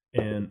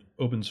and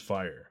opens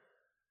fire.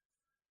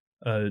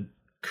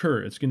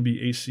 Kerr, it's going to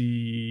be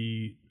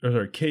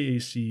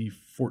KAC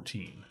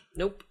 14.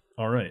 Nope.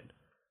 All right.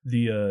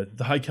 The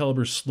high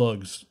caliber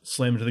slugs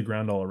slam into the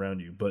ground all around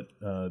you, but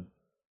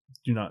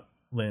do not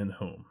land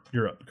home.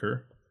 You're up,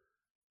 Kerr.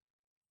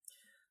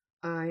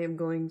 I am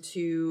going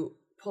to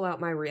pull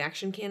out my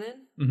reaction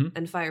cannon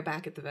and fire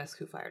back at the Vesk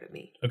who fired at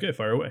me. Okay,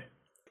 fire away.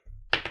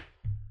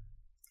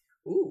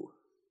 Ooh.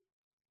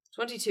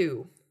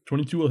 22.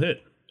 22 will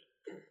hit.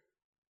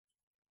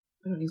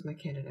 I don't use my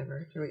cannon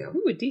ever. Here we go.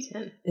 Ooh, a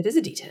D10. It is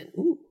a D10.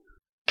 Ooh.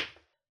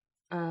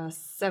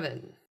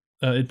 7.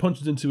 It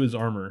punches into his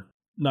armor,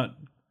 not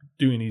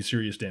doing any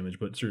serious damage,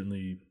 but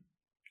certainly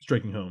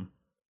striking home.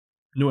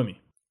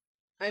 Noemi.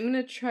 I'm going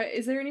to try...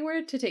 Is there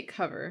anywhere to take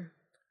cover?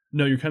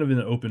 No, you're kind of in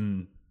an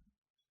open...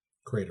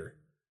 crater.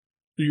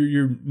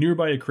 You're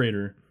nearby a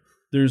crater.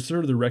 There's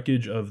sort of the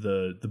wreckage of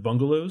the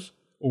bungalows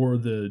or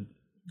the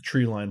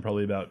tree line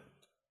probably about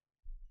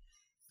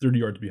 30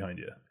 yards behind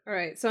you. All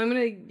right, so I'm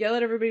going to yell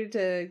at everybody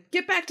to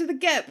get back to the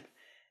Gep.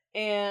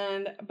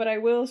 But I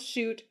will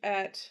shoot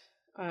at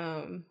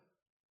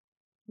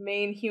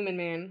main human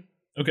man.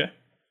 Okay.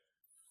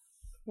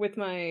 With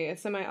my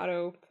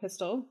semi-auto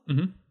pistol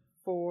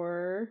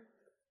for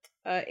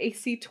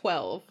AC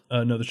 12.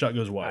 No, the shot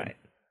goes wide. All right.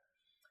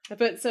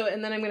 But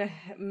and then I'm going to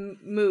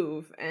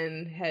move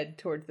and head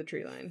towards the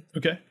tree line.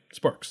 Okay.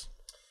 Sparks.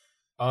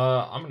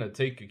 I'm going to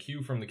take a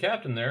cue from the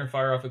captain there and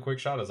fire off a quick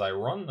shot as I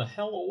run the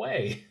hell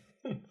away.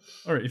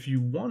 All right. If you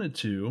wanted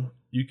to,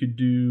 you could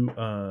do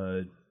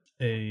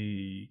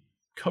a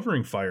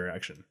covering fire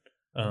action.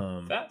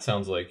 That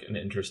sounds like an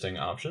interesting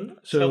option.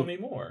 So tell me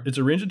more. It's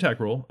a ranged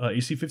attack roll,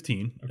 AC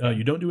 15. Okay.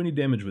 You don't do any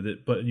damage with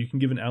it, but you can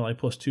give an ally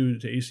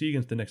 +2 to AC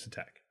against the next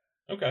attack.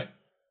 Okay.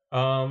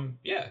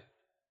 Yeah.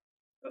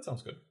 That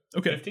sounds good.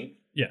 Okay. 15?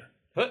 Yeah.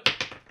 But,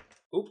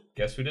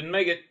 guess who didn't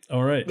make it?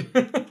 All right.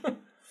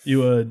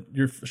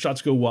 Your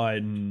shots go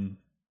wide and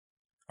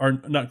are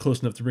not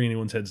close enough to bring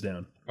anyone's heads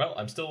down. Well,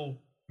 I'm still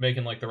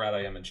making like the rat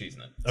I am and cheesing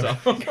it. So,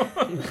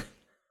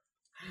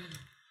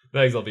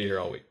 thanks. I'll be here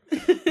all week.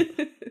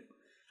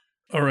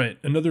 All right.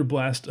 Another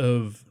blast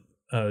of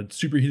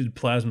superheated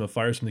plasma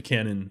fires from the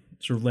cannon,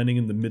 sort of landing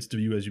in the midst of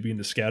you as you begin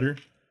to scatter,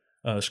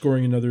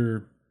 scoring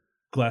another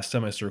glass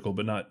semicircle,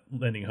 but not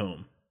landing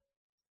home.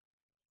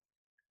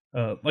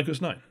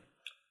 Lycos 9.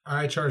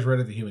 I charge right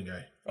at the human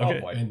guy. Okay.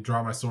 Oh boy. And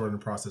draw my sword in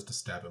the process to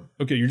stab him.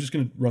 Okay, you're just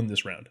going to run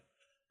this round.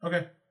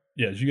 Okay.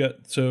 Yes, you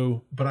got,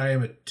 so, But I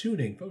am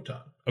attuning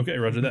photon. okay,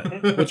 roger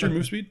that. What's your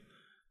move speed?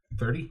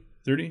 30.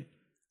 30?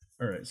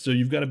 All right, so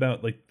you've got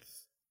about like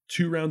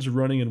 2 rounds of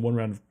running and 1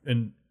 round of,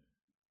 and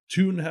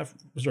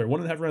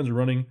 1.5 rounds of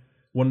running,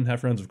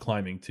 1.5 rounds of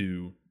climbing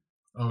to,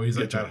 Oh, he's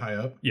like Get that high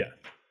up? yeah,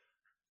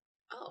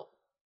 Oh.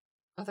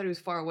 I thought he was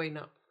far away,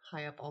 not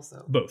high up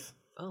also. both.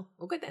 Oh,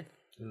 well, good then.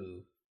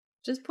 Ooh.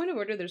 Just point of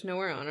order, there's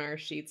nowhere on our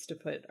sheets to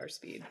put our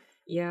speed.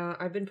 Yeah,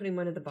 I've been putting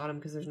mine at the bottom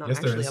because there's not Yes,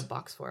 there actually is. a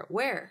box for it.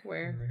 Where?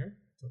 Where? Over here?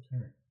 It's up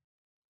here.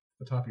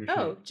 The top of your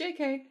Oh,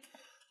 JK.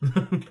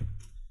 sheet.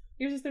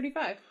 Yours is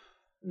 35.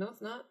 No,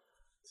 it's not.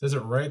 Says it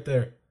right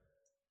there.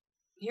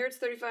 Here it's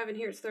 35 and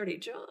here it's 30.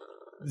 John.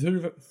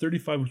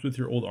 35 was with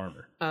your old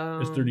armor.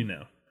 It's 30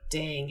 now.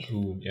 Dang.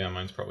 Ooh, yeah,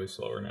 mine's probably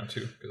slower now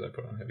too because I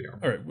put on heavy armor.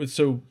 All right,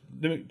 so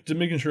to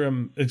making sure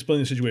I'm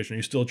explaining the situation, are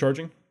you still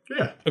charging?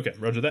 Yeah. Okay,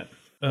 roger that.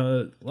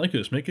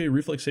 Lycos, make a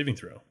reflex saving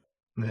throw.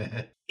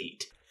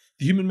 8.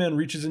 The human man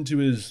reaches into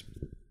his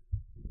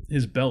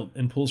belt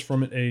and pulls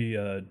from it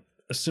a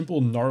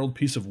simple gnarled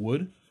piece of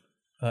wood.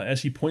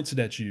 As he points it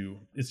at you,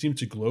 it seems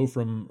to glow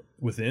from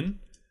within,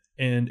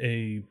 and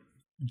a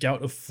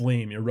gout of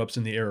flame erupts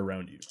in the air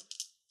around you.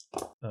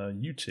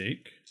 You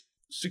take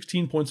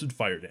 16 points of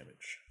fire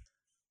damage.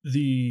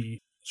 The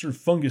sort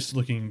of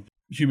fungus-looking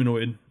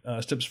humanoid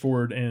steps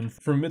forward, and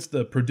from amidst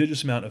the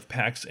prodigious amount of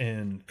packs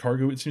and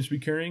cargo it seems to be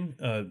carrying,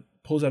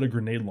 pulls out a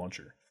grenade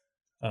launcher,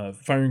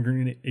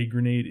 firing a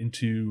grenade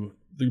into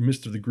the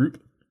midst of the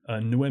group.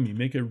 Noemi,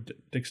 make a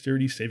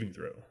dexterity saving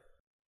throw.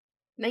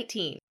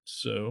 19.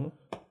 So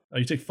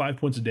you take 5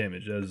 points of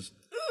damage as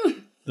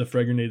the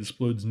frag grenade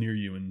explodes near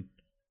you, and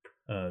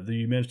though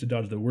you manage to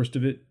dodge the worst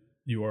of it,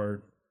 you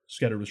are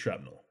scattered with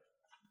shrapnel.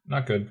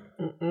 Not good.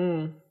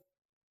 Mm-mm.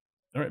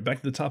 All right, back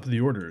to the top of the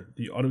order.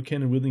 The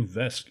autocannon wielding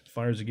Vesk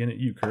fires again at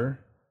you, Kerr.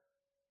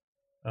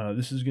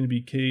 This is going to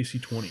be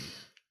KAC 20.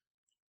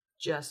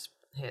 Just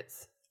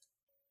hits.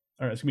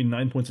 All right, it's going to be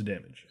 9 points of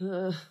damage.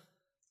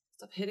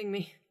 Stop hitting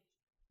me.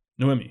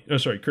 Noemi. Oh,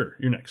 sorry, Kerr,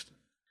 you're next.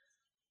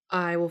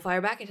 I will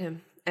fire back at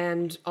him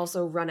and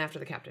also run after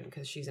the captain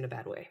because she's in a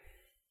bad way.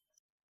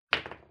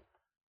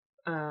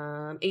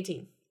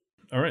 18.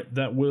 All right,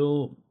 that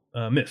will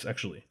miss,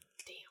 actually.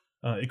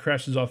 Damn. It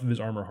crashes off of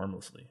his armor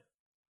harmlessly.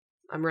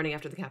 I'm running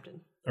after the captain.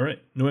 All right,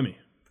 Noemi.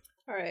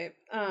 All right.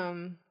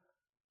 I'm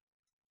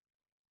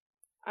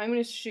going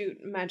to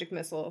shoot magic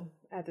missile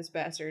at this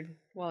bastard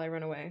while I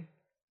run away.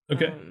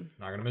 Okay.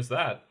 Not gonna miss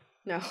that.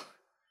 No.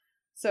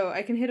 So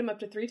I can hit him up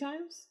to 3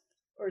 times?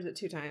 Or is it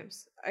 2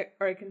 times?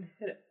 I can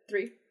hit it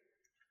 3?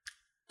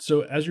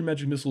 So as your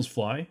magic missiles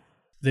fly,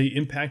 they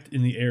impact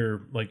in the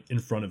air, like in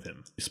front of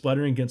him,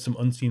 splattering against some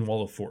unseen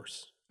wall of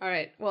force. All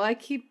right. Well, I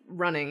keep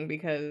running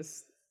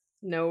because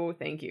no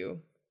thank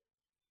you.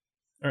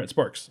 All right,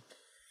 Sparks.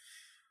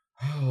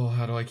 Oh,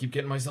 how do I keep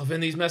getting myself in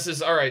these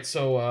messes? All right,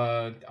 so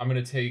I'm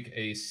going to take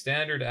a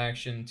standard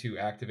action to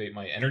activate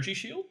my energy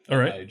shield. All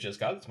right. I just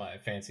got it. It's my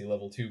fancy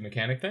level 2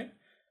 mechanic thing.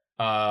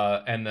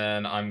 And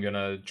then I'm going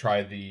to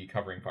try the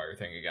covering fire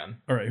thing again.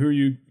 All right, who are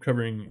you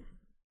covering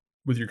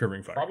with your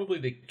covering fire? Probably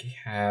the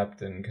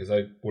captain, because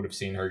I would have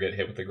seen her get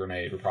hit with the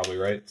grenade. We're probably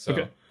right. So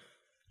Okay.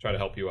 Try to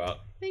help you out.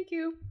 Thank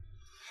you.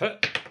 Huh.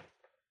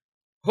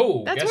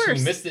 Oh, That's guess worse.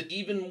 who missed it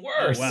even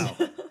worse? Oh,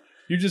 wow.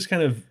 You're just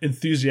kind of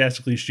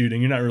enthusiastically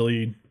shooting. You're not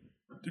really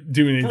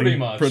doing Pretty anything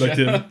much.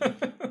 productive.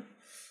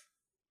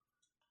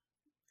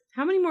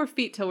 How many more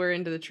feet till we're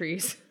into the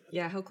trees?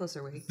 Yeah, how close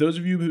are we? Those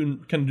of you who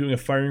are kind of doing a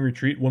firing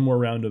retreat, one more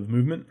round of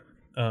movement.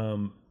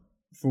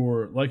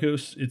 For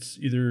Lycos, it's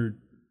either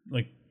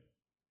like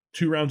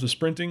 2 rounds of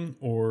sprinting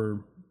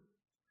or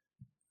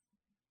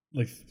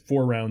like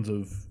 4 rounds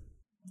of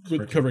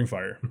covering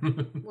fire.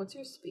 What's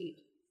your speed?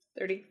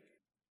 30.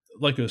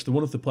 Lycos, the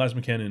one with the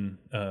plasma cannon,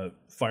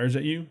 fires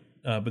at you,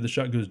 but the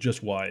shot goes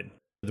just wide.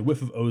 The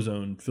whiff of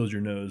ozone fills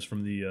your nose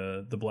from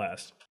the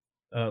blast.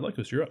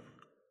 Lycos, you're up.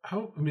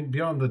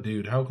 Beyond the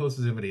dude, how close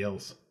is anybody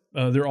else?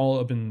 They're all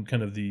up in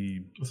kind of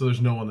the... So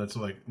there's no one that's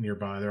like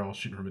nearby. They're all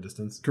shooting from a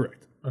distance.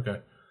 Correct. Okay.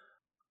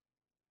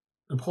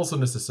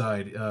 Impulsiveness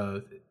aside,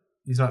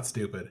 he's not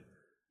stupid.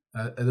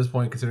 At this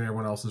point, considering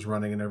everyone else is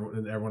running and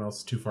everyone else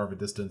is too far of a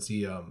distance,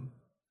 he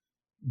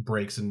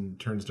breaks and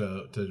turns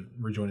to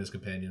rejoin his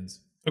companions.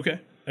 Okay,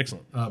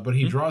 excellent. But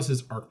he draws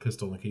his arc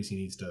pistol in case he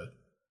needs to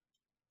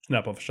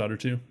Snap off a shot or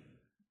 2.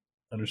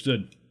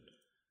 Understood.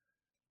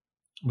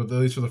 But at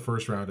least for the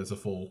first round, it's a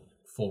full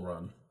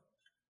run.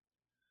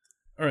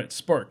 All right,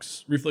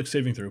 Sparks, reflex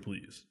saving throw,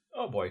 please.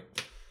 Oh, boy.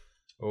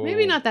 Oh,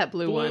 Maybe not that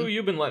blue one.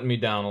 You've been letting me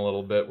down a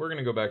little bit. We're going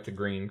to go back to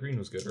green. Green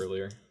was good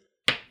earlier.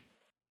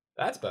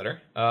 That's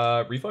better.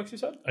 Reflex, you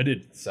said? I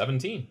did.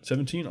 17.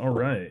 17, all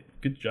right.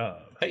 Good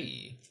job.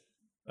 Hey.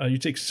 You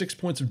take 6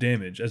 points of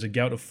damage as a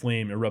gout of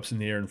flame erupts in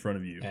the air in front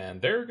of you.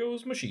 And there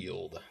goes my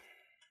shield.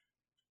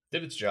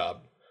 Did its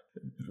job.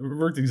 It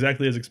worked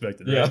exactly as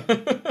expected, right?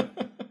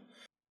 Yeah.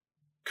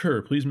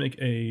 Kerr, please make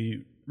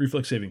a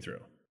reflex saving throw.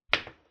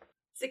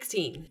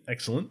 16.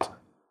 Excellent.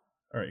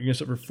 All right, you're going to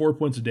suffer 4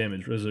 points of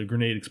damage as a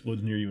grenade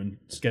explodes near you and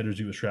scatters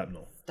you with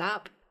shrapnel.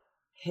 Stop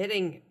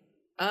hitting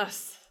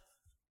us.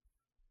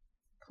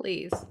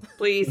 Please.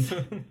 Please.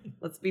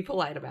 Let's be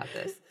polite about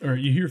this. All right,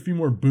 you hear a few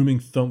more booming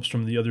thumps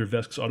from the other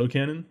Vesk's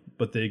autocannon,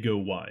 but they go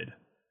wide.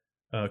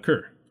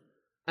 Kerr.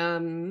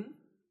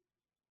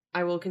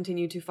 I will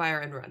continue to fire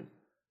and run.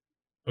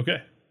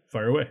 Okay,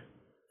 fire away.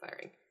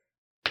 Firing.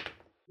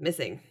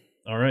 Missing.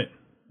 All right,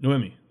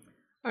 Noemi.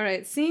 All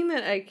right, seeing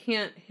that I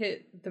can't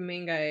hit the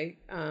main guy,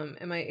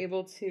 am I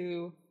able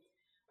to...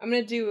 I'm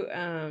going to do...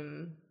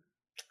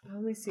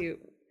 let me see.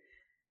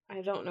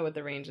 I don't know what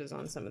the range is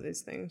on some of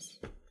these things.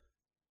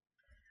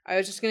 I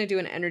was just going to do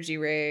an energy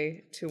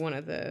ray to one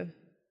of the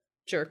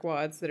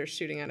jerkwads that are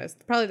shooting at us.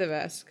 Probably the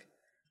Vesk.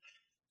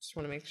 Just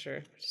want to make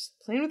sure. Just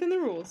playing within the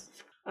rules.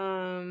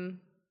 Can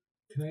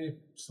I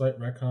slight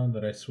retcon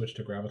that I switched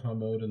to graviton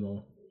mode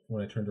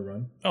when I turn to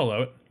run? I'll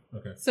allow it.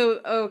 Okay. So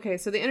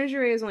the energy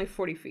ray is only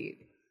 40 feet.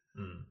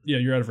 Yeah,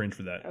 you're out of range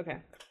for that. Okay.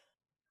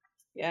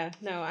 Yeah,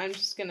 no, I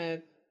guess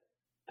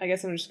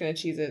I'm just gonna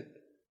cheese it.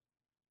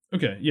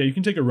 Okay, yeah, you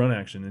can take a run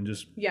action and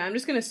just... Yeah, I'm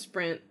just gonna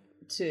sprint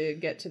to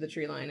get to the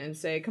tree line and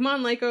say, come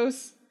on,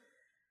 Lycos.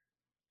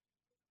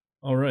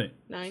 All right.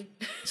 9.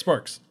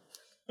 Sparks.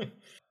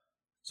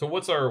 So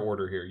what's our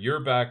order here? You're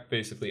back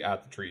basically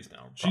at the trees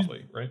now,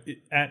 probably, right?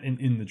 At and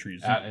in the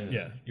trees.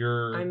 Yeah.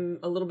 I'm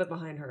a little bit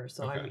behind her,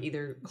 so Okay. I'm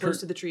either close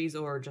to the trees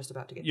or just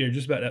about to get Yeah, you're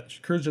just about at...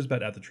 Kerr's just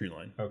about at the tree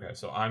line. Okay,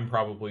 so I'm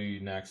probably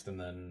next, and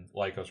then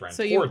Lycos ran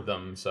So toward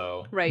them,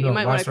 so... Right, No, you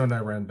might want last to... round I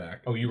ran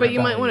back. Oh, you But ran you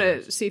might behind want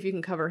me. to see if you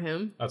can cover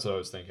him. That's what I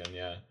was thinking,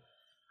 yeah.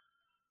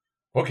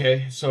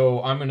 Okay,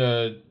 so I'm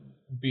gonna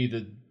be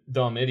the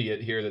dumb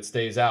idiot here that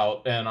stays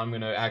out, and I'm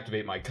gonna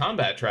activate my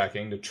combat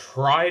tracking to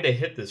try to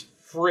hit this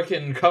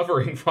frickin'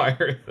 covering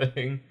fire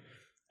thing.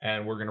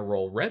 And we're gonna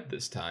roll red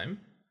this time.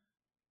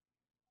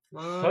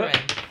 All But-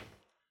 right.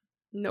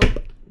 Nope.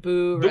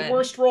 Boo, The red.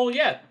 worst roll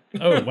yet.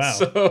 Oh, wow.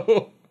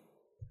 So,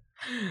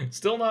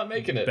 still not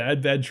making it.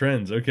 Bad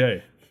trends.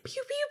 Okay.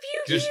 Pew, pew,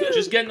 pew,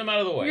 Just getting them out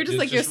of the way. You're just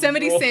like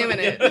Yosemite roll- salmon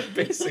it. Yeah,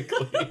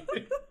 basically.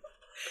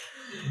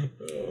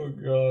 Oh,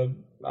 God.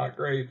 Not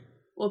great.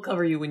 We'll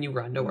cover you when you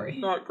run, don't worry.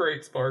 Not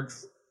great,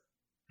 Sparks.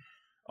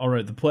 All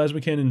right, the plasma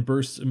cannon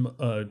bursts kind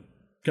of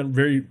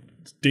very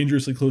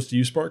dangerously close to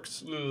you,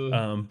 Sparks.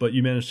 Ugh. But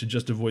you managed to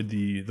just avoid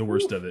the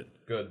worst of it.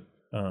 Good.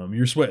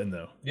 You're sweating,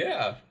 though.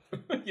 Yeah.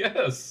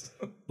 Yes.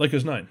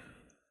 Lycos 9.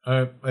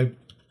 I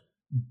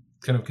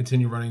kind of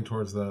continue running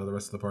towards the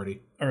rest of the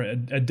party. All right,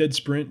 at dead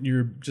sprint,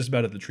 you're just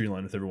about at the tree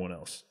line with everyone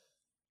else.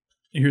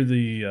 You hear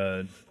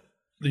the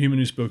human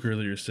who spoke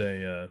earlier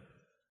say,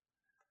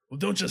 well,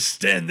 don't just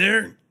stand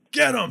there.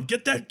 Get him!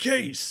 Get that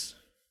case!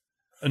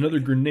 Another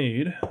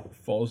grenade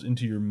falls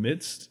into your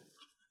midst.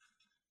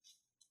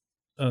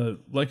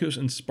 Lycos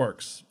and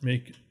Sparks,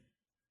 make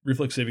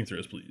reflex saving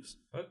throws, please.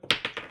 What?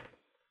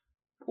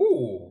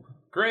 Ooh.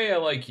 Gray, I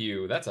like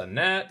you. That's a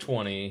nat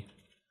 20.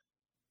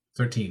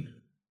 13.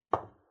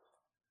 All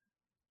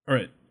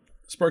right.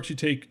 Sparks, you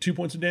take 2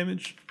 points of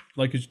damage.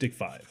 Lycos, you take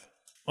 5.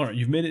 All right,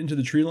 you've made it into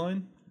the tree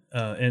line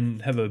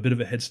and have a bit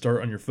of a head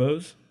start on your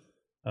foes,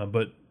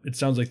 but it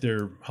sounds like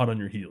they're hot on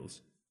your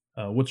heels.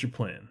 What's your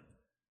plan?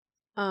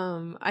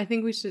 I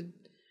think we should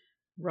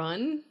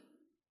run.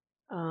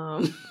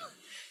 Yeah.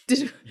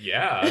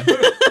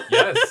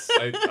 Yes.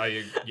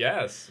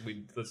 Yes.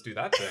 Let's do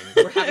that thing.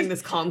 We're having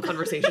this calm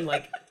conversation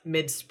like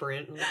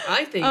mid-sprint.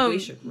 I think we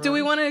should run. Do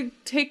we want to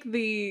take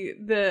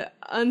the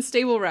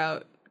unstable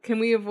route? Can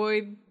we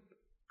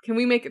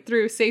make it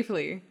through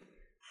safely?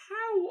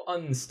 How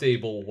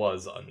unstable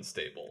was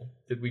unstable?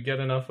 Did we get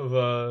enough of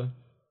a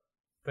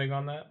thing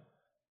on that?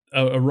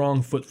 A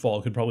wrong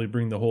footfall could probably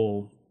bring the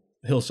whole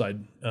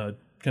hillside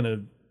kind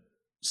of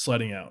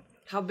sliding out.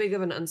 How big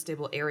of an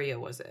unstable area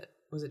was it?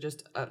 Was it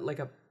just like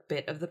a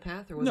bit of the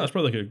path, or was No, it? it's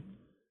probably like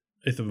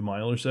a eighth of a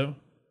mile or so.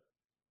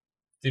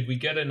 Did we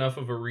get enough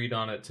of a read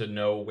on it to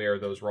know where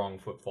those wrong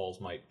footfalls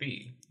might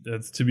be?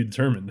 That's to be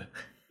determined.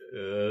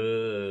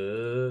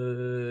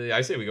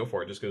 I say we go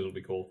for it just because it'll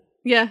be cool.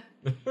 Yeah.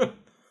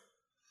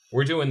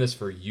 We're doing this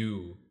for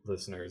you,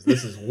 listeners.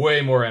 This is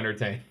way more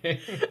entertaining.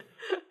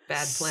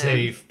 Bad plan.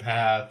 Safe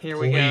path. Here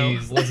we go.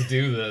 Please, let's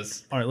do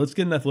this. All right, let's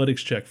get an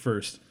athletics check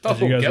first. Oh,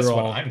 'cause you guys guess are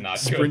what? all I'm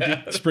not good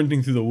at.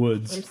 sprinting through the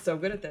woods. I'm so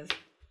good at this.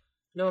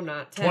 No, I'm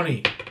not. 10.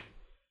 20.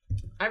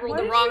 I rolled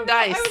the wrong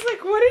dice. I was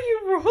like, what are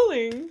you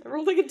rolling? I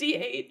rolled like a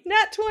D8.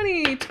 Nat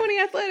 20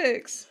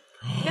 athletics.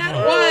 Nat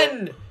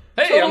 1.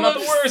 Hey, Total I'm not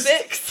of the worst.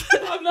 6.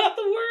 I'm not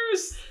the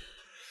worst.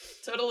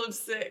 Total of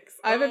 6.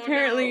 I've Oh,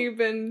 apparently no.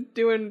 been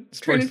training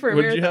Sparks, for a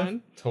what did you have?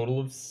 marathon. Total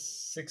of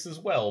 6 as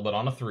well, but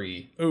on a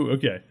 3. Oh,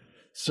 okay.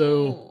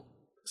 So Oh.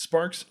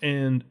 Sparks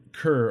and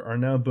Kerr are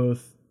now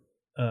both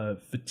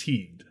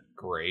fatigued.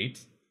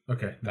 Great.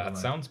 Okay. never That mind.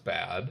 sounds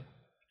bad.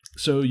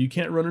 So you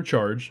can't run or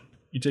charge.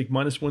 You take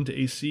 -1 to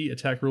AC,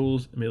 attack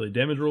rolls, melee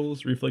damage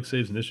rolls, reflex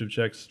saves, initiative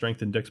checks,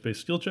 strength and dex-based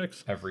skill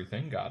checks,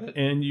 Everything, got it.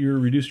 and you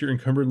reduce your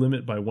encumbered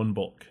limit by 1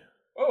 bulk.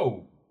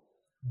 Oh,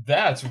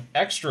 that's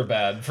extra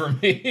bad for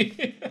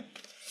me.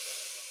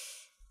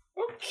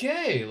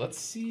 Okay, let's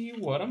see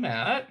what I'm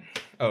at.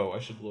 Oh, I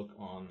should look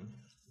on.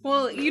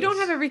 Well, you don't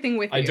have everything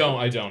with you.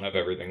 I don't have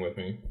everything with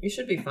me. You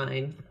should be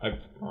fine.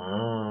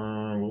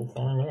 We'll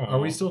find out. Are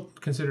we still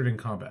considered in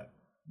combat?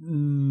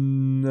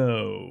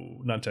 No,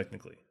 not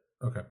technically.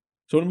 Okay.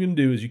 So what I'm going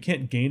to do is you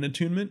can't gain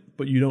attunement,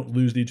 but you don't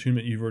lose the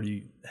attunement you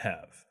already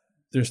have.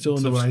 There's still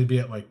So enough. would I be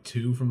at like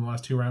 2 from the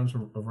last 2 rounds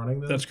of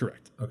running then? That's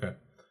correct. Okay.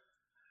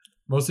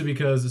 Mostly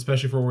because,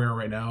 especially for where we are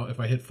right now,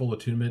 if I hit full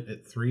attunement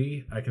at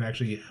 3, I can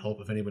actually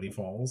help if anybody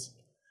falls.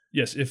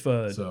 Yes, if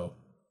So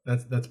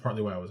that's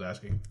partly why I was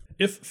asking.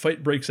 if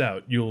fight breaks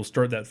out, you'll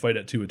start that fight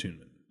at 2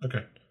 attunement.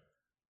 Okay.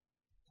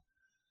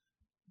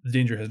 The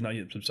danger has not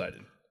yet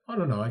subsided. Oh,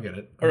 no, I get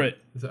it. All right.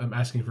 I'm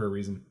asking for a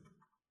reason.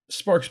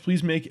 Sparks,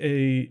 please make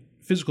a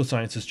physical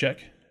sciences check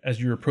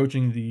as you're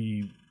approaching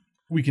the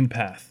weakened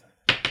path.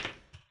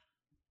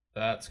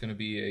 That's going to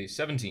be a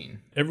 17.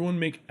 Everyone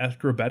make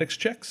acrobatics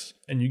checks,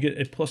 and you get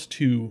a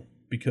 +2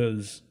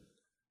 because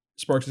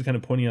Sparks is kind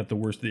of pointing out the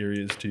worst of the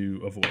areas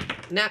to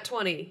avoid. Nat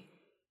 20.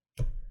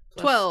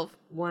 12.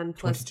 1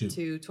 plus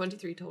 22. 2.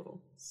 23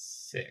 total.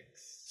 6.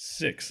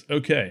 6.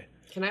 Okay.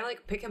 Can I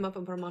like pick him up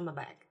and put him on my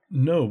back?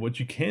 No, what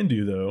you can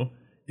do though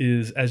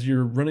is as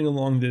you're running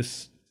along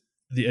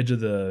the edge of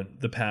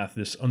the path,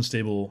 this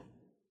unstable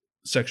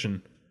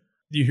section,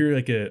 you hear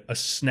like a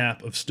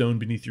snap of stone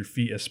beneath your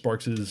feet as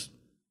Sparks's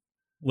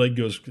leg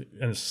goes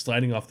kind of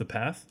sliding off the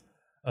path.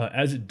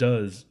 As it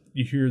does,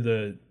 you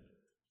hear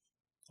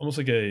almost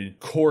like a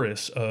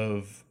chorus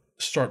of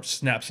sharp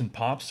snaps and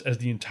pops as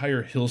the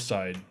entire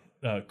hillside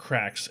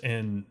cracks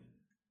and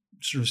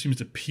sort of seems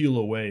to peel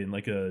away in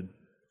like a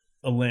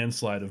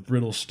landslide of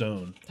brittle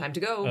stone. Time to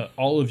go.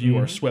 All of you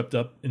are swept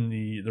up in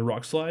the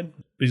rock slide,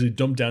 basically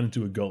dumped down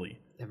into a gully.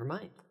 Never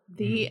mind.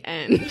 The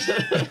end.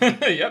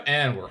 Yep,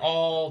 and we're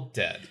all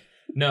dead.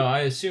 No, I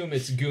assume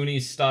it's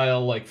Goonies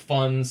style, like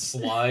fun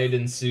slide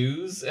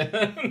ensues.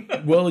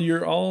 Well,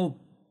 you're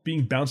all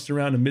being bounced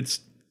around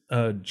amidst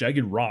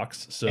jagged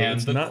rocks, so and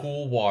it's the not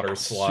cool water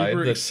slide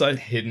super that's exciting.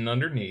 hidden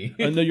underneath.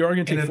 No, you are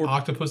going to And take an 4.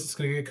 octopus is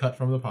going to get cut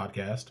from the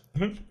podcast.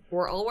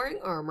 We're all wearing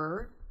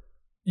armor.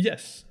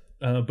 Yes,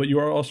 but you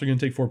are also going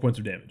to take 4 points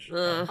of damage.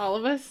 All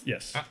of us?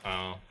 Yes.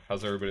 Uh-oh.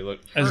 How's everybody look?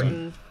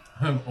 Hurting.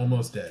 I'm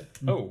almost dead.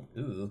 Oh.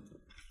 Ew.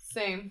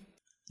 Same.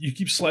 You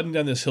keep sliding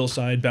down this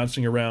hillside,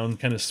 bouncing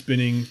around, kind of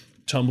spinning,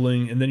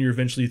 tumbling, and then you're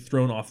eventually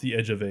thrown off the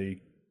edge of a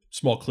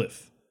small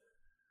cliff.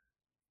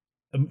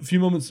 A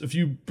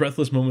few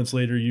breathless moments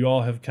later, you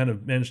all have kind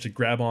of managed to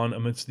grab on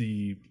amidst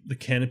the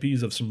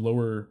canopies of some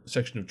lower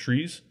section of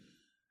trees.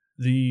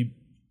 The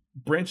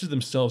branches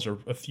themselves are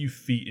a few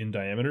feet in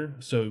diameter,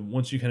 so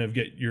once you kind of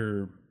get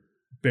your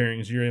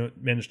bearings, you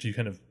manage to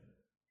kind of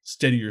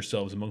steady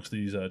yourselves amongst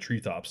these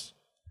treetops.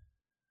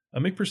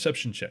 Make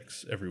perception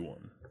checks,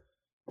 everyone.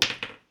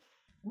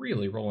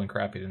 Really rolling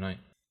crappy tonight.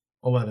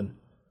 11.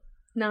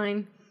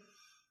 9.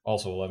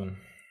 Also 11.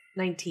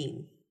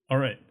 19. All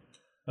right.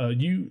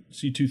 You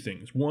see 2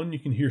 things. One, you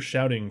can hear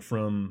shouting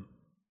from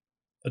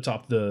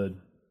atop the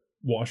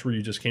wash where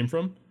you just came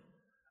from.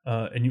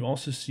 And you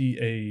also see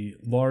a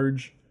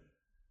large...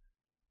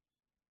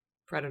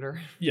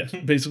 Predator. Yes,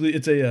 basically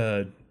it's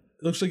it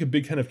looks like a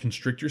big kind of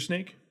constrictor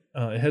snake.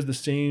 It has the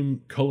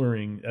same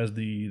coloring as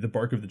the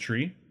bark of the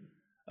tree.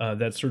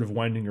 That's sort of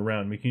winding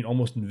around, making it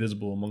almost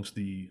invisible amongst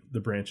the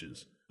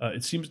branches.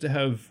 It seems to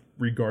have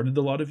regarded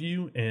a lot of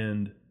you,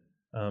 and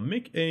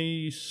make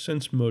a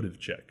sense motive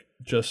check.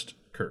 Just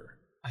Kerr.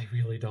 I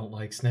really don't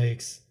like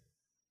snakes.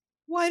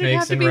 Why did it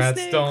have Snakes to and be rats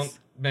snakes? don't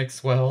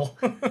mix well.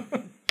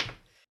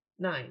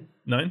 9.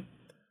 9?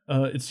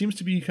 It seems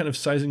to be kind of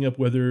sizing up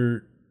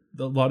whether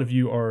a lot of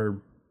you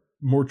are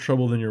more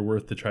trouble than you're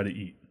worth to try to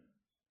eat.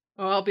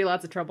 Oh, I'll be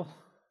lots of trouble.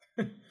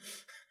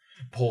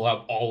 Pull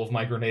out all of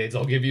my grenades.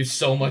 I'll give you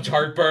so much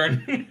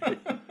heartburn.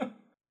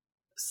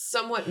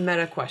 Somewhat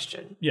meta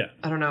question. Yeah,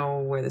 I don't know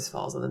where this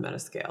falls on the meta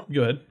scale.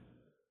 go ahead.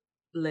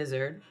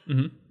 Lizard.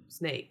 Mm-hmm.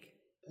 Snake.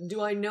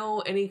 Do I know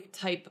any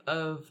type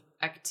of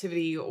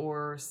activity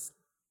or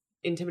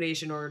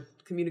intimidation or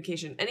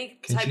communication? Any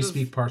Can type she of...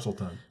 speak parcel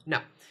tongue? No.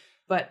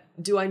 But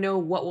do I know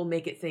what will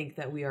make it think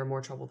that we are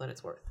more trouble than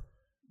it's worth?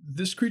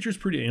 This creature's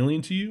pretty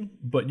alien to you,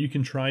 but you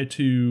can try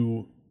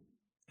to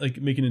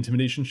make an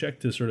intimidation check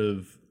to sort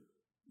of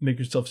make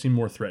yourself seem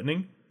more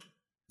threatening.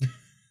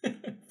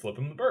 Flip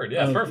him the bird.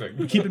 Yeah,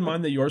 perfect. Keep in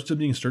mind that you are still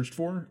being searched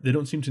for. They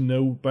don't seem to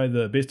know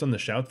based on the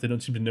shouts, they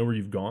don't seem to know where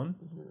you've gone.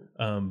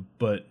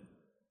 But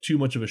too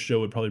much of a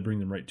show would probably bring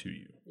them right to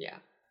you. Yeah.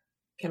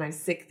 Can I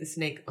sick the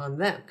snake on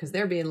them? Because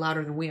they're being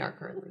louder than we are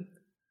currently.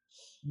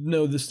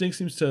 No, the snake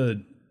seems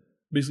to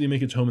basically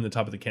make its home in the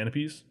top of the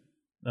canopies.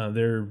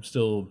 They're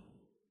still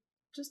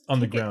Just on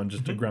the kick it. ground,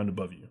 just the ground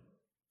above you.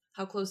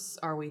 How close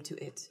are we to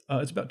it?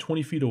 It's about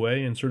 20 feet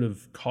away and sort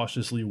of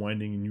cautiously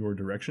winding in your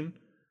direction.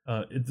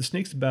 The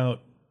snake's about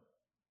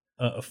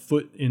a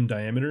foot in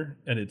diameter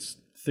at its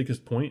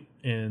thickest point,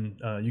 and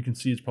you can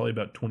see it's probably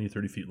about 20,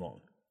 30 feet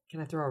long.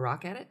 Can I throw a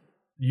rock at it?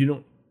 You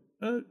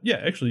don't... yeah,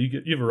 actually,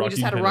 you have a rock. We just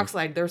you had can a kind rock of-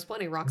 slide. There's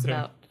plenty of rocks Okay.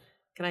 about.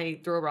 Can I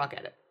throw a rock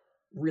at it?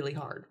 Really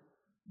hard.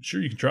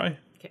 Sure, you can try.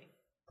 Okay.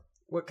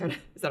 What kind of...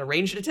 Is that a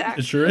ranged attack?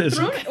 It sure is.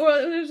 Well,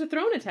 there's a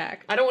thrown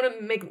attack. I don't want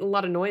to make a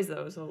lot of noise,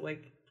 though, so,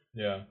 like...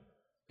 Yeah.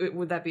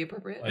 Would that be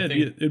appropriate?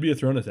 It'd be a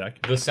thrown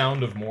attack. The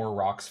sound of more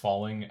rocks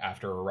falling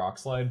after a rock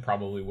slide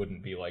probably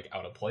wouldn't be, like,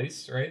 out of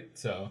place, right?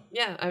 So...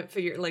 Yeah, I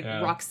figure, like,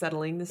 rock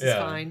settling. This is Yeah.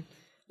 fine.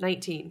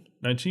 19.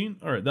 19?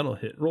 All right, that'll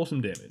hit. Roll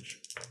some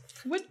damage.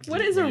 What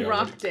is a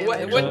rock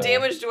damage? What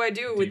damage do I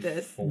do with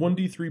this?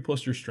 1d3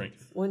 plus your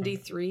strength.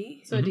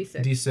 1d3? So a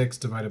d6. D6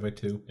 divided by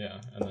 2.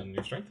 Yeah, and then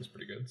your strength is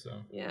pretty good, so...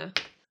 Yeah.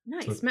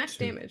 Nice. So Max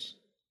 2. damage.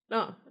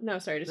 Oh, no,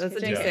 sorry. Just That's a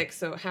continue. d6,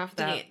 so half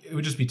that. It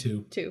would just be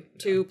 2. 2.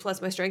 2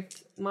 plus my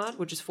strength mod,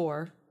 which is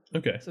 4.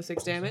 Okay. So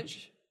 6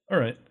 damage. All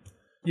right.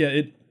 Yeah,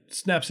 it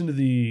snaps into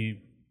the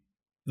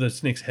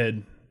snake's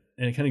head,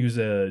 and it kind of gives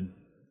a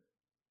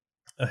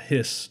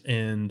hiss,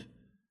 and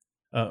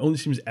only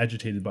seems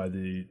agitated by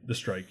the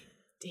strike.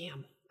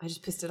 Damn. I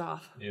just pissed it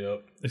off.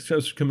 Yep. It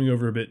starts coming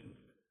over a bit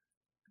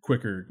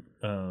quicker,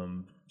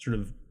 sort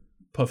of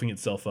puffing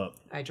itself up.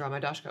 I draw my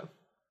Dashko.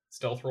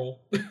 Stealth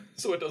roll,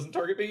 so it doesn't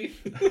target me.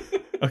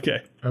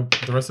 Okay.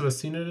 The rest of us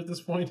seen it at this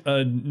point?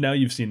 Now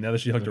you've seen. Now that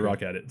she hucked a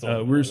rock at it, It's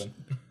all we're then.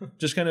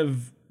 just kind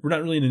of. We're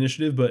not really an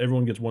initiative, but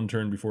everyone gets one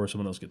turn before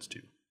someone else gets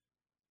 2.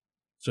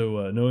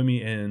 So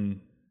Noemi and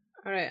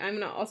All right, I'm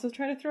gonna also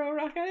try to throw a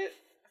rock at it,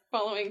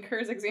 following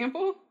Kerr's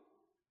example.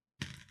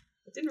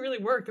 It didn't really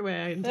work the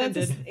way I That's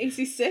intended.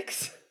 AC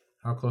 6.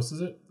 How close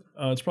is it?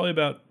 it's probably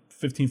about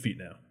 15 feet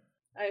now.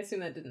 I assume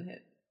that didn't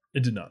hit.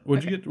 It did not.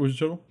 What did you get? What was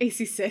your total?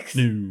 AC 6.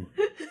 No.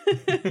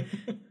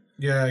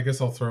 Yeah, I guess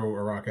I'll throw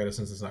a rock at it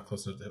since it's not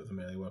close enough to hit with a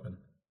melee weapon.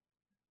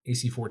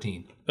 AC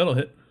 14. That'll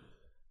hit.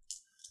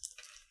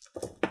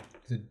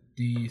 Is it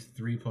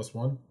D3 plus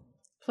 1?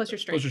 Plus your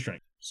strength. Plus your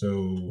strength.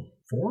 So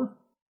 4?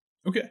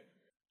 Okay.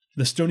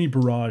 The stony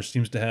barrage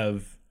seems to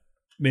have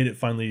made it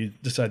finally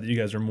decide that you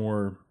guys are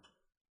more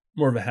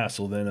of a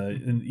hassle than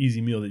an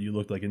easy meal that you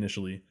looked like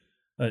initially.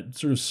 It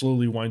sort of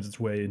slowly winds its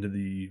way into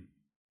the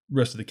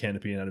rest of the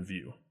canopy and out of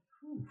view.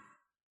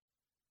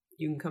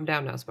 You can come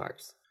down now,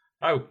 Sparks.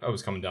 I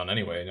was coming down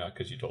anyway, not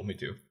because you told me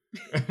to.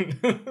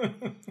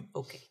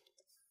 Okay.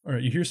 All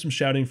right, you hear some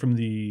shouting from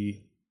the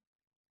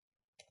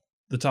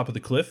top of the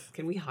cliff.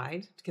 Can we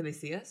hide? Can they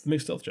see us? Make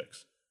stealth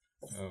checks.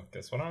 Oh,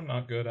 guess what I'm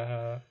not good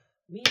at?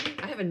 Me?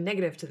 I have a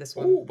negative to this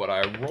one. Oh, but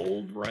I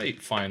rolled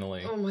right,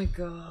 finally. Oh my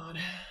god.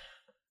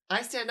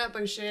 I stand up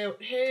and shout,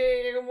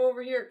 hey, come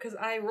over here, because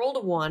I rolled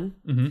a 1,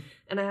 Mm-hmm.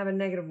 and I have a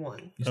negative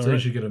 1. You still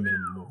Alright. should get a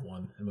minimum of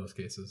 1 in most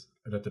cases.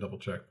 I'd have to double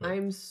check. But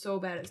I'm so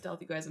bad at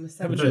stealth, you guys. I'm a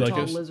How would 7 you foot like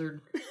tall us?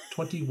 lizard.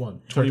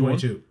 21. 21?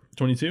 22.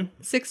 22?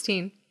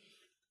 16.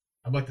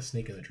 I'm like the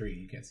snake in the tree.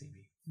 You can't see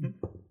me.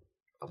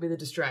 I'll be the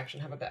distraction.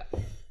 How about that?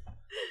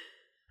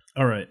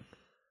 All right.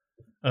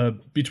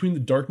 Between the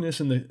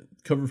darkness and the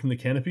cover from the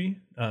canopy,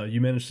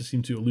 you manage to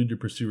seem to elude your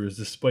pursuers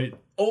despite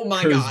Oh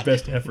my Kerr's god.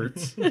 best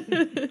efforts.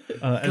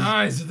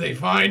 Guys, did they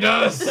find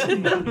us?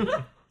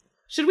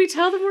 Should we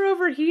tell them we're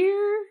over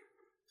here?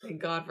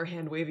 Thank god for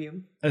hand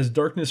wavium. As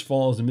darkness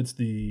falls amidst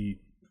the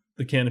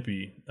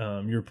canopy,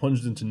 you're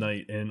plunged into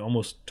night and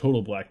almost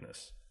total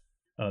blackness.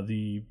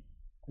 The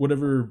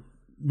whatever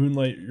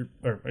moonlight,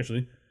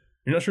 actually,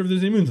 you're not sure if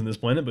there's any moons on this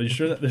planet, but you're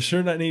sure that there's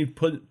sure not any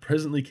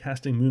presently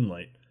casting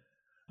moonlight.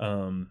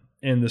 And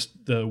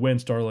the wan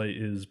starlight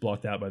is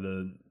blocked out by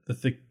the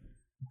thick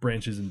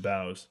branches and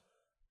boughs.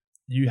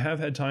 You have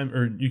had time,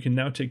 or you can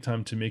now take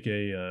time to make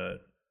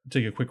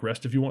take a quick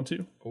rest if you want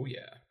to. Oh,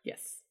 yeah.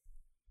 Yes.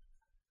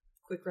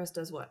 Quick rest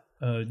does what?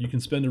 You can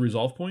spend a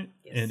resolve point,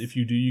 Yes. and if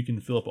you do, you can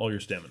fill up all your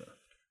stamina.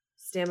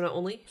 Stamina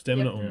only?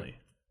 Stamina Yep. only.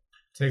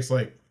 Takes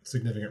like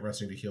significant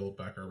resting to heal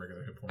back our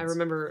regular hit points. I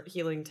remember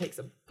healing takes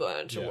a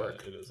bunch of Yeah,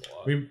 work. it is a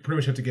lot. We pretty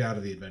much have to get out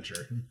of the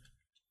adventure.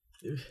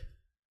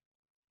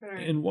 All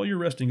right. And while you're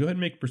resting, go ahead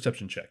and make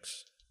perception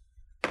checks.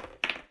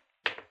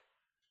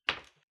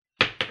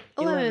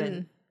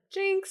 11.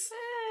 Jinx.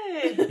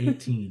 Hey!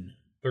 18.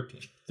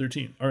 13.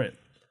 13. All right.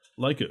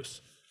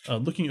 Lycos.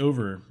 Looking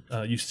over,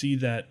 you see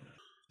that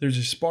there's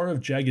a spar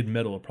of jagged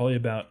metal, probably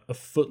about a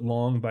foot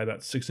long by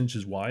about 6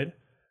 inches wide,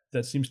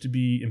 that seems to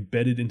be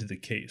embedded into the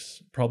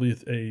case. Probably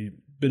a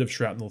bit of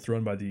shrapnel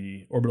thrown by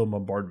the orbital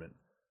bombardment.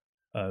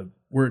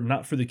 Were it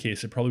not for the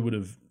case, it probably would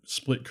have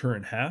split Kerr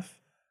in half.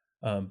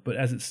 But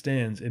as it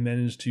stands, it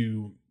managed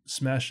to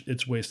smash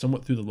its way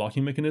somewhat through the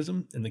locking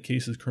mechanism, and the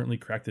case is currently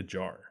cracked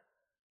ajar.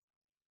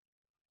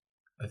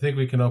 I think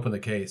we can open the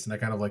case, and I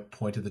kind of like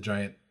pointed the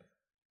giant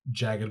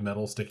jagged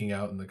metal sticking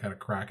out in the kind of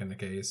crack in the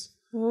case.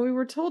 Well, we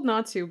were told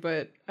not to,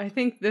 but I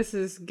think this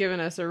has given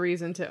us a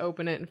reason to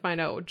open it and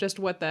find out just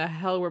what the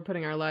hell we're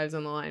putting our lives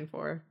on the line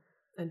for.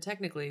 And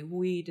technically,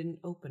 we didn't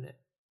open it.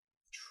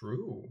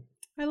 True.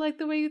 I like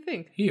the way you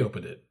think. He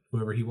opened it,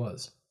 whoever he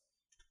was.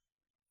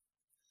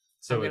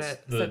 So I'm it's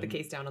gonna set the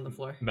case down on the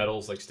floor.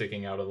 metal's like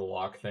sticking out of the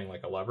lock thing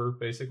like a lever,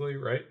 basically,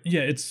 right?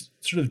 Yeah, it's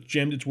sort of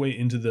jammed its way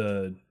into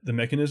the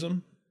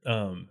mechanism.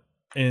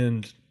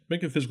 And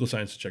make a physical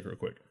science check real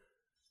quick.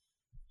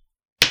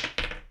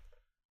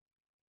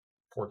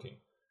 14.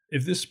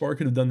 If this spar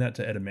could have done that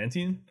to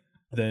adamantine,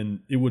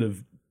 then it would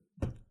have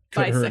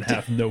cut her in Bisect.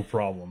 half, no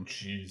problem.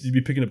 Jeez. You'd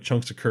be picking up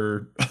chunks of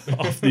cur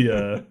off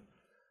the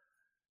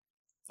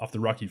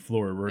rocky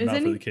floor were it Is not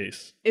for any- the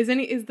case. Is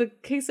the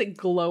case like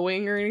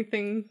glowing or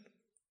anything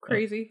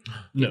crazy?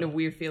 Getting a No,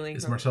 weird feeling.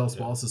 Is from- Marcellus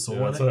Wallace's soul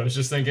Yeah, on that's it? what I was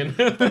just thinking.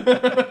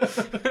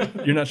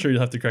 you're not sure.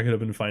 You'll have to crack it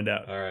open and find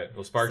out. All right.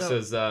 Well, Spark So,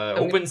 says,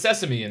 "Open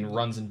sesame," and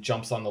runs and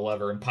jumps on the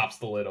lever and pops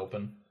the lid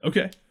open.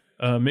 Okay,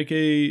 make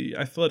a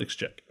athletics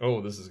check.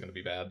 Oh, this is going to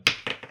be bad.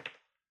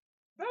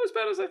 Not as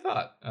bad as I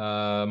thought.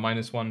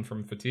 -1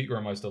 from fatigue, or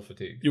am I still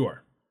fatigued? You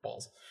are.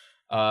 Balls.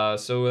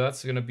 So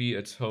that's going to be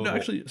a total. No,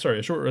 actually, sorry.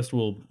 A short rest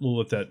will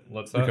let that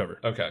Let's recover.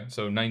 Okay,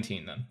 so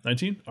 19 then.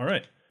 19. All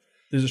right.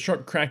 There's a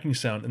sharp cracking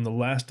sound, and the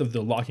last of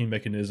the locking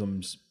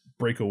mechanisms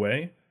break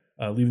away,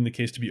 leaving the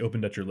case to be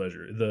opened at your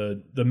leisure.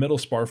 The metal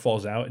spar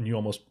falls out, and you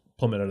almost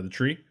plummet out of the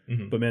tree,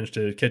 Mhm. but manage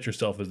to catch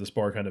yourself as the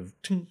spar kind of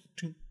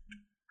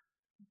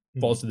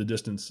falls to the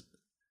distance,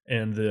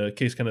 and the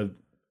case kind of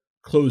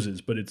closes,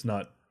 but it's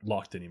not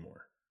locked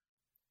anymore.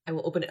 I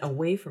will open it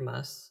away from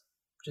us,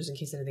 just in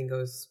case anything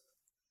goes.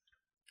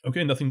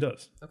 Okay, nothing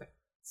does. Okay.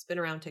 Spin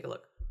around, take a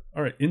look.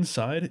 All right,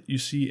 inside you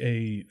see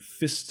a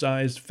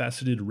fist-sized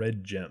faceted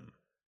red gem.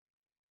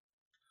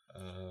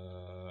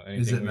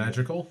 Is anything it we-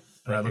 magical?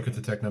 Or I look at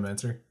the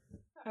technomancer.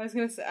 I was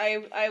gonna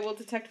say I will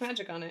detect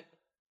magic on it.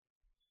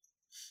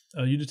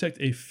 You detect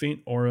a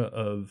faint aura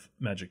of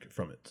magic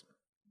from it.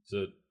 Is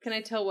it Can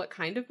I tell what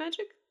kind of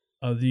magic?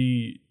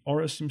 The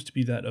aura seems to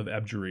be that of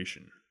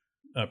abjuration,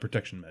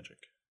 protection magic.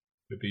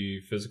 Could it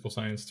be physical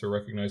science to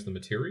recognize the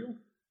material?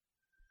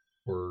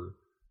 Or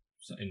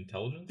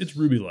intelligence? It's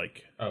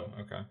ruby-like. Oh,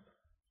 okay.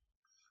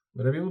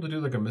 Would I be able to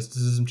do like a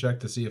mysticism check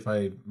to see if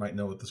I might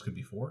know what this could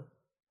be for?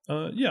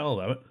 Yeah, I'll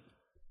allow it.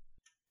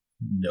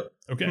 No.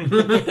 Okay.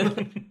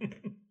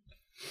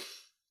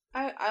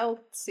 I'll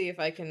see if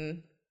I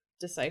can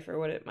decipher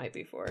what it might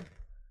be for.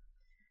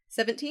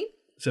 17?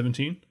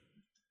 17.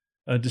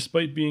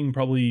 Despite being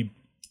probably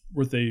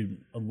worth a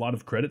lot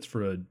of credits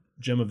for a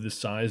gem of this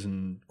size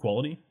and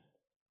quality,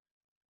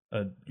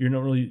 you're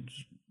not really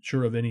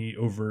sure of any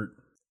overt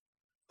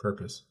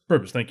Purpose.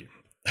 purpose. Thank you.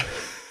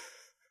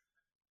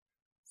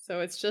 So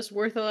it's just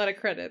worth a lot of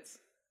credits.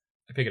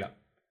 I pick it up.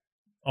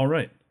 All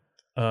right.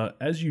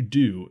 As you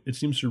do, it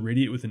seems to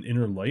radiate with an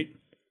inner light.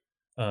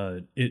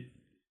 It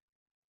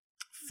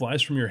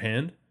flies from your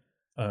hand,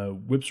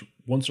 whips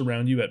once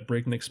around you at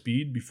breakneck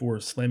speed before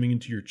slamming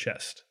into your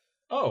chest.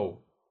 Oh,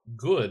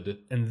 good.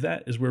 And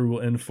that is where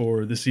we'll end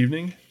for this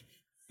evening.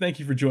 Thank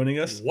you for joining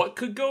us What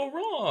could go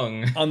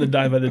wrong? on the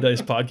Die by the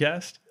Dice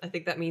podcast. I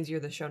think that means you're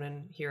the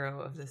shonen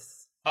hero of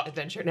this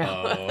adventure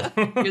now.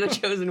 Oh. You're the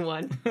chosen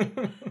one.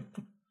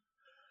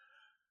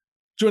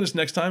 Join us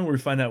next time where we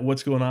find out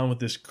what's going on with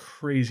this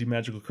crazy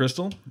magical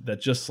crystal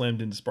that just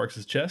slammed into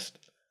Sparks' chest.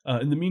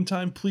 In the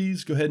meantime,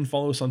 please go ahead and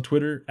follow us on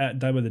Twitter at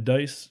Die by the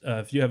Dice.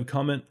 If you have a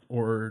comment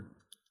or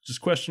just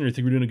question or you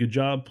think we're doing a good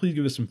job, please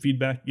give us some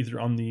feedback either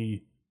on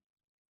the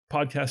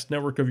podcast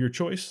network of your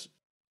choice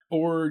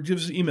or give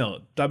us an email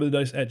at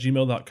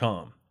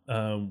diebythedice@gmail.com.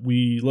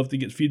 We love to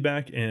get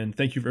feedback, and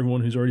thank you for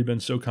everyone who's already been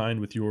so kind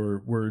with your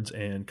words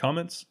and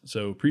comments.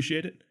 So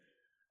appreciate it.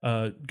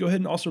 Go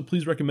ahead and also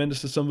please recommend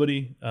us to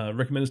somebody,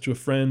 recommend us to a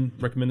friend,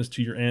 recommend us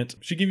to your aunt.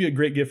 She'll give you a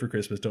great gift for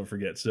Christmas, don't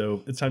forget.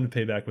 So it's time to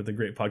pay back with a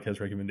great podcast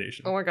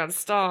recommendation. Oh my god,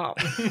 stop.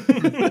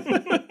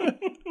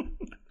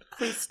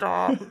 Please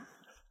stop.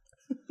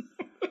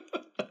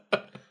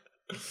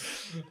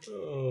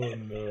 Oh,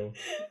 no.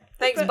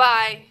 Thanks,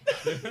 bye.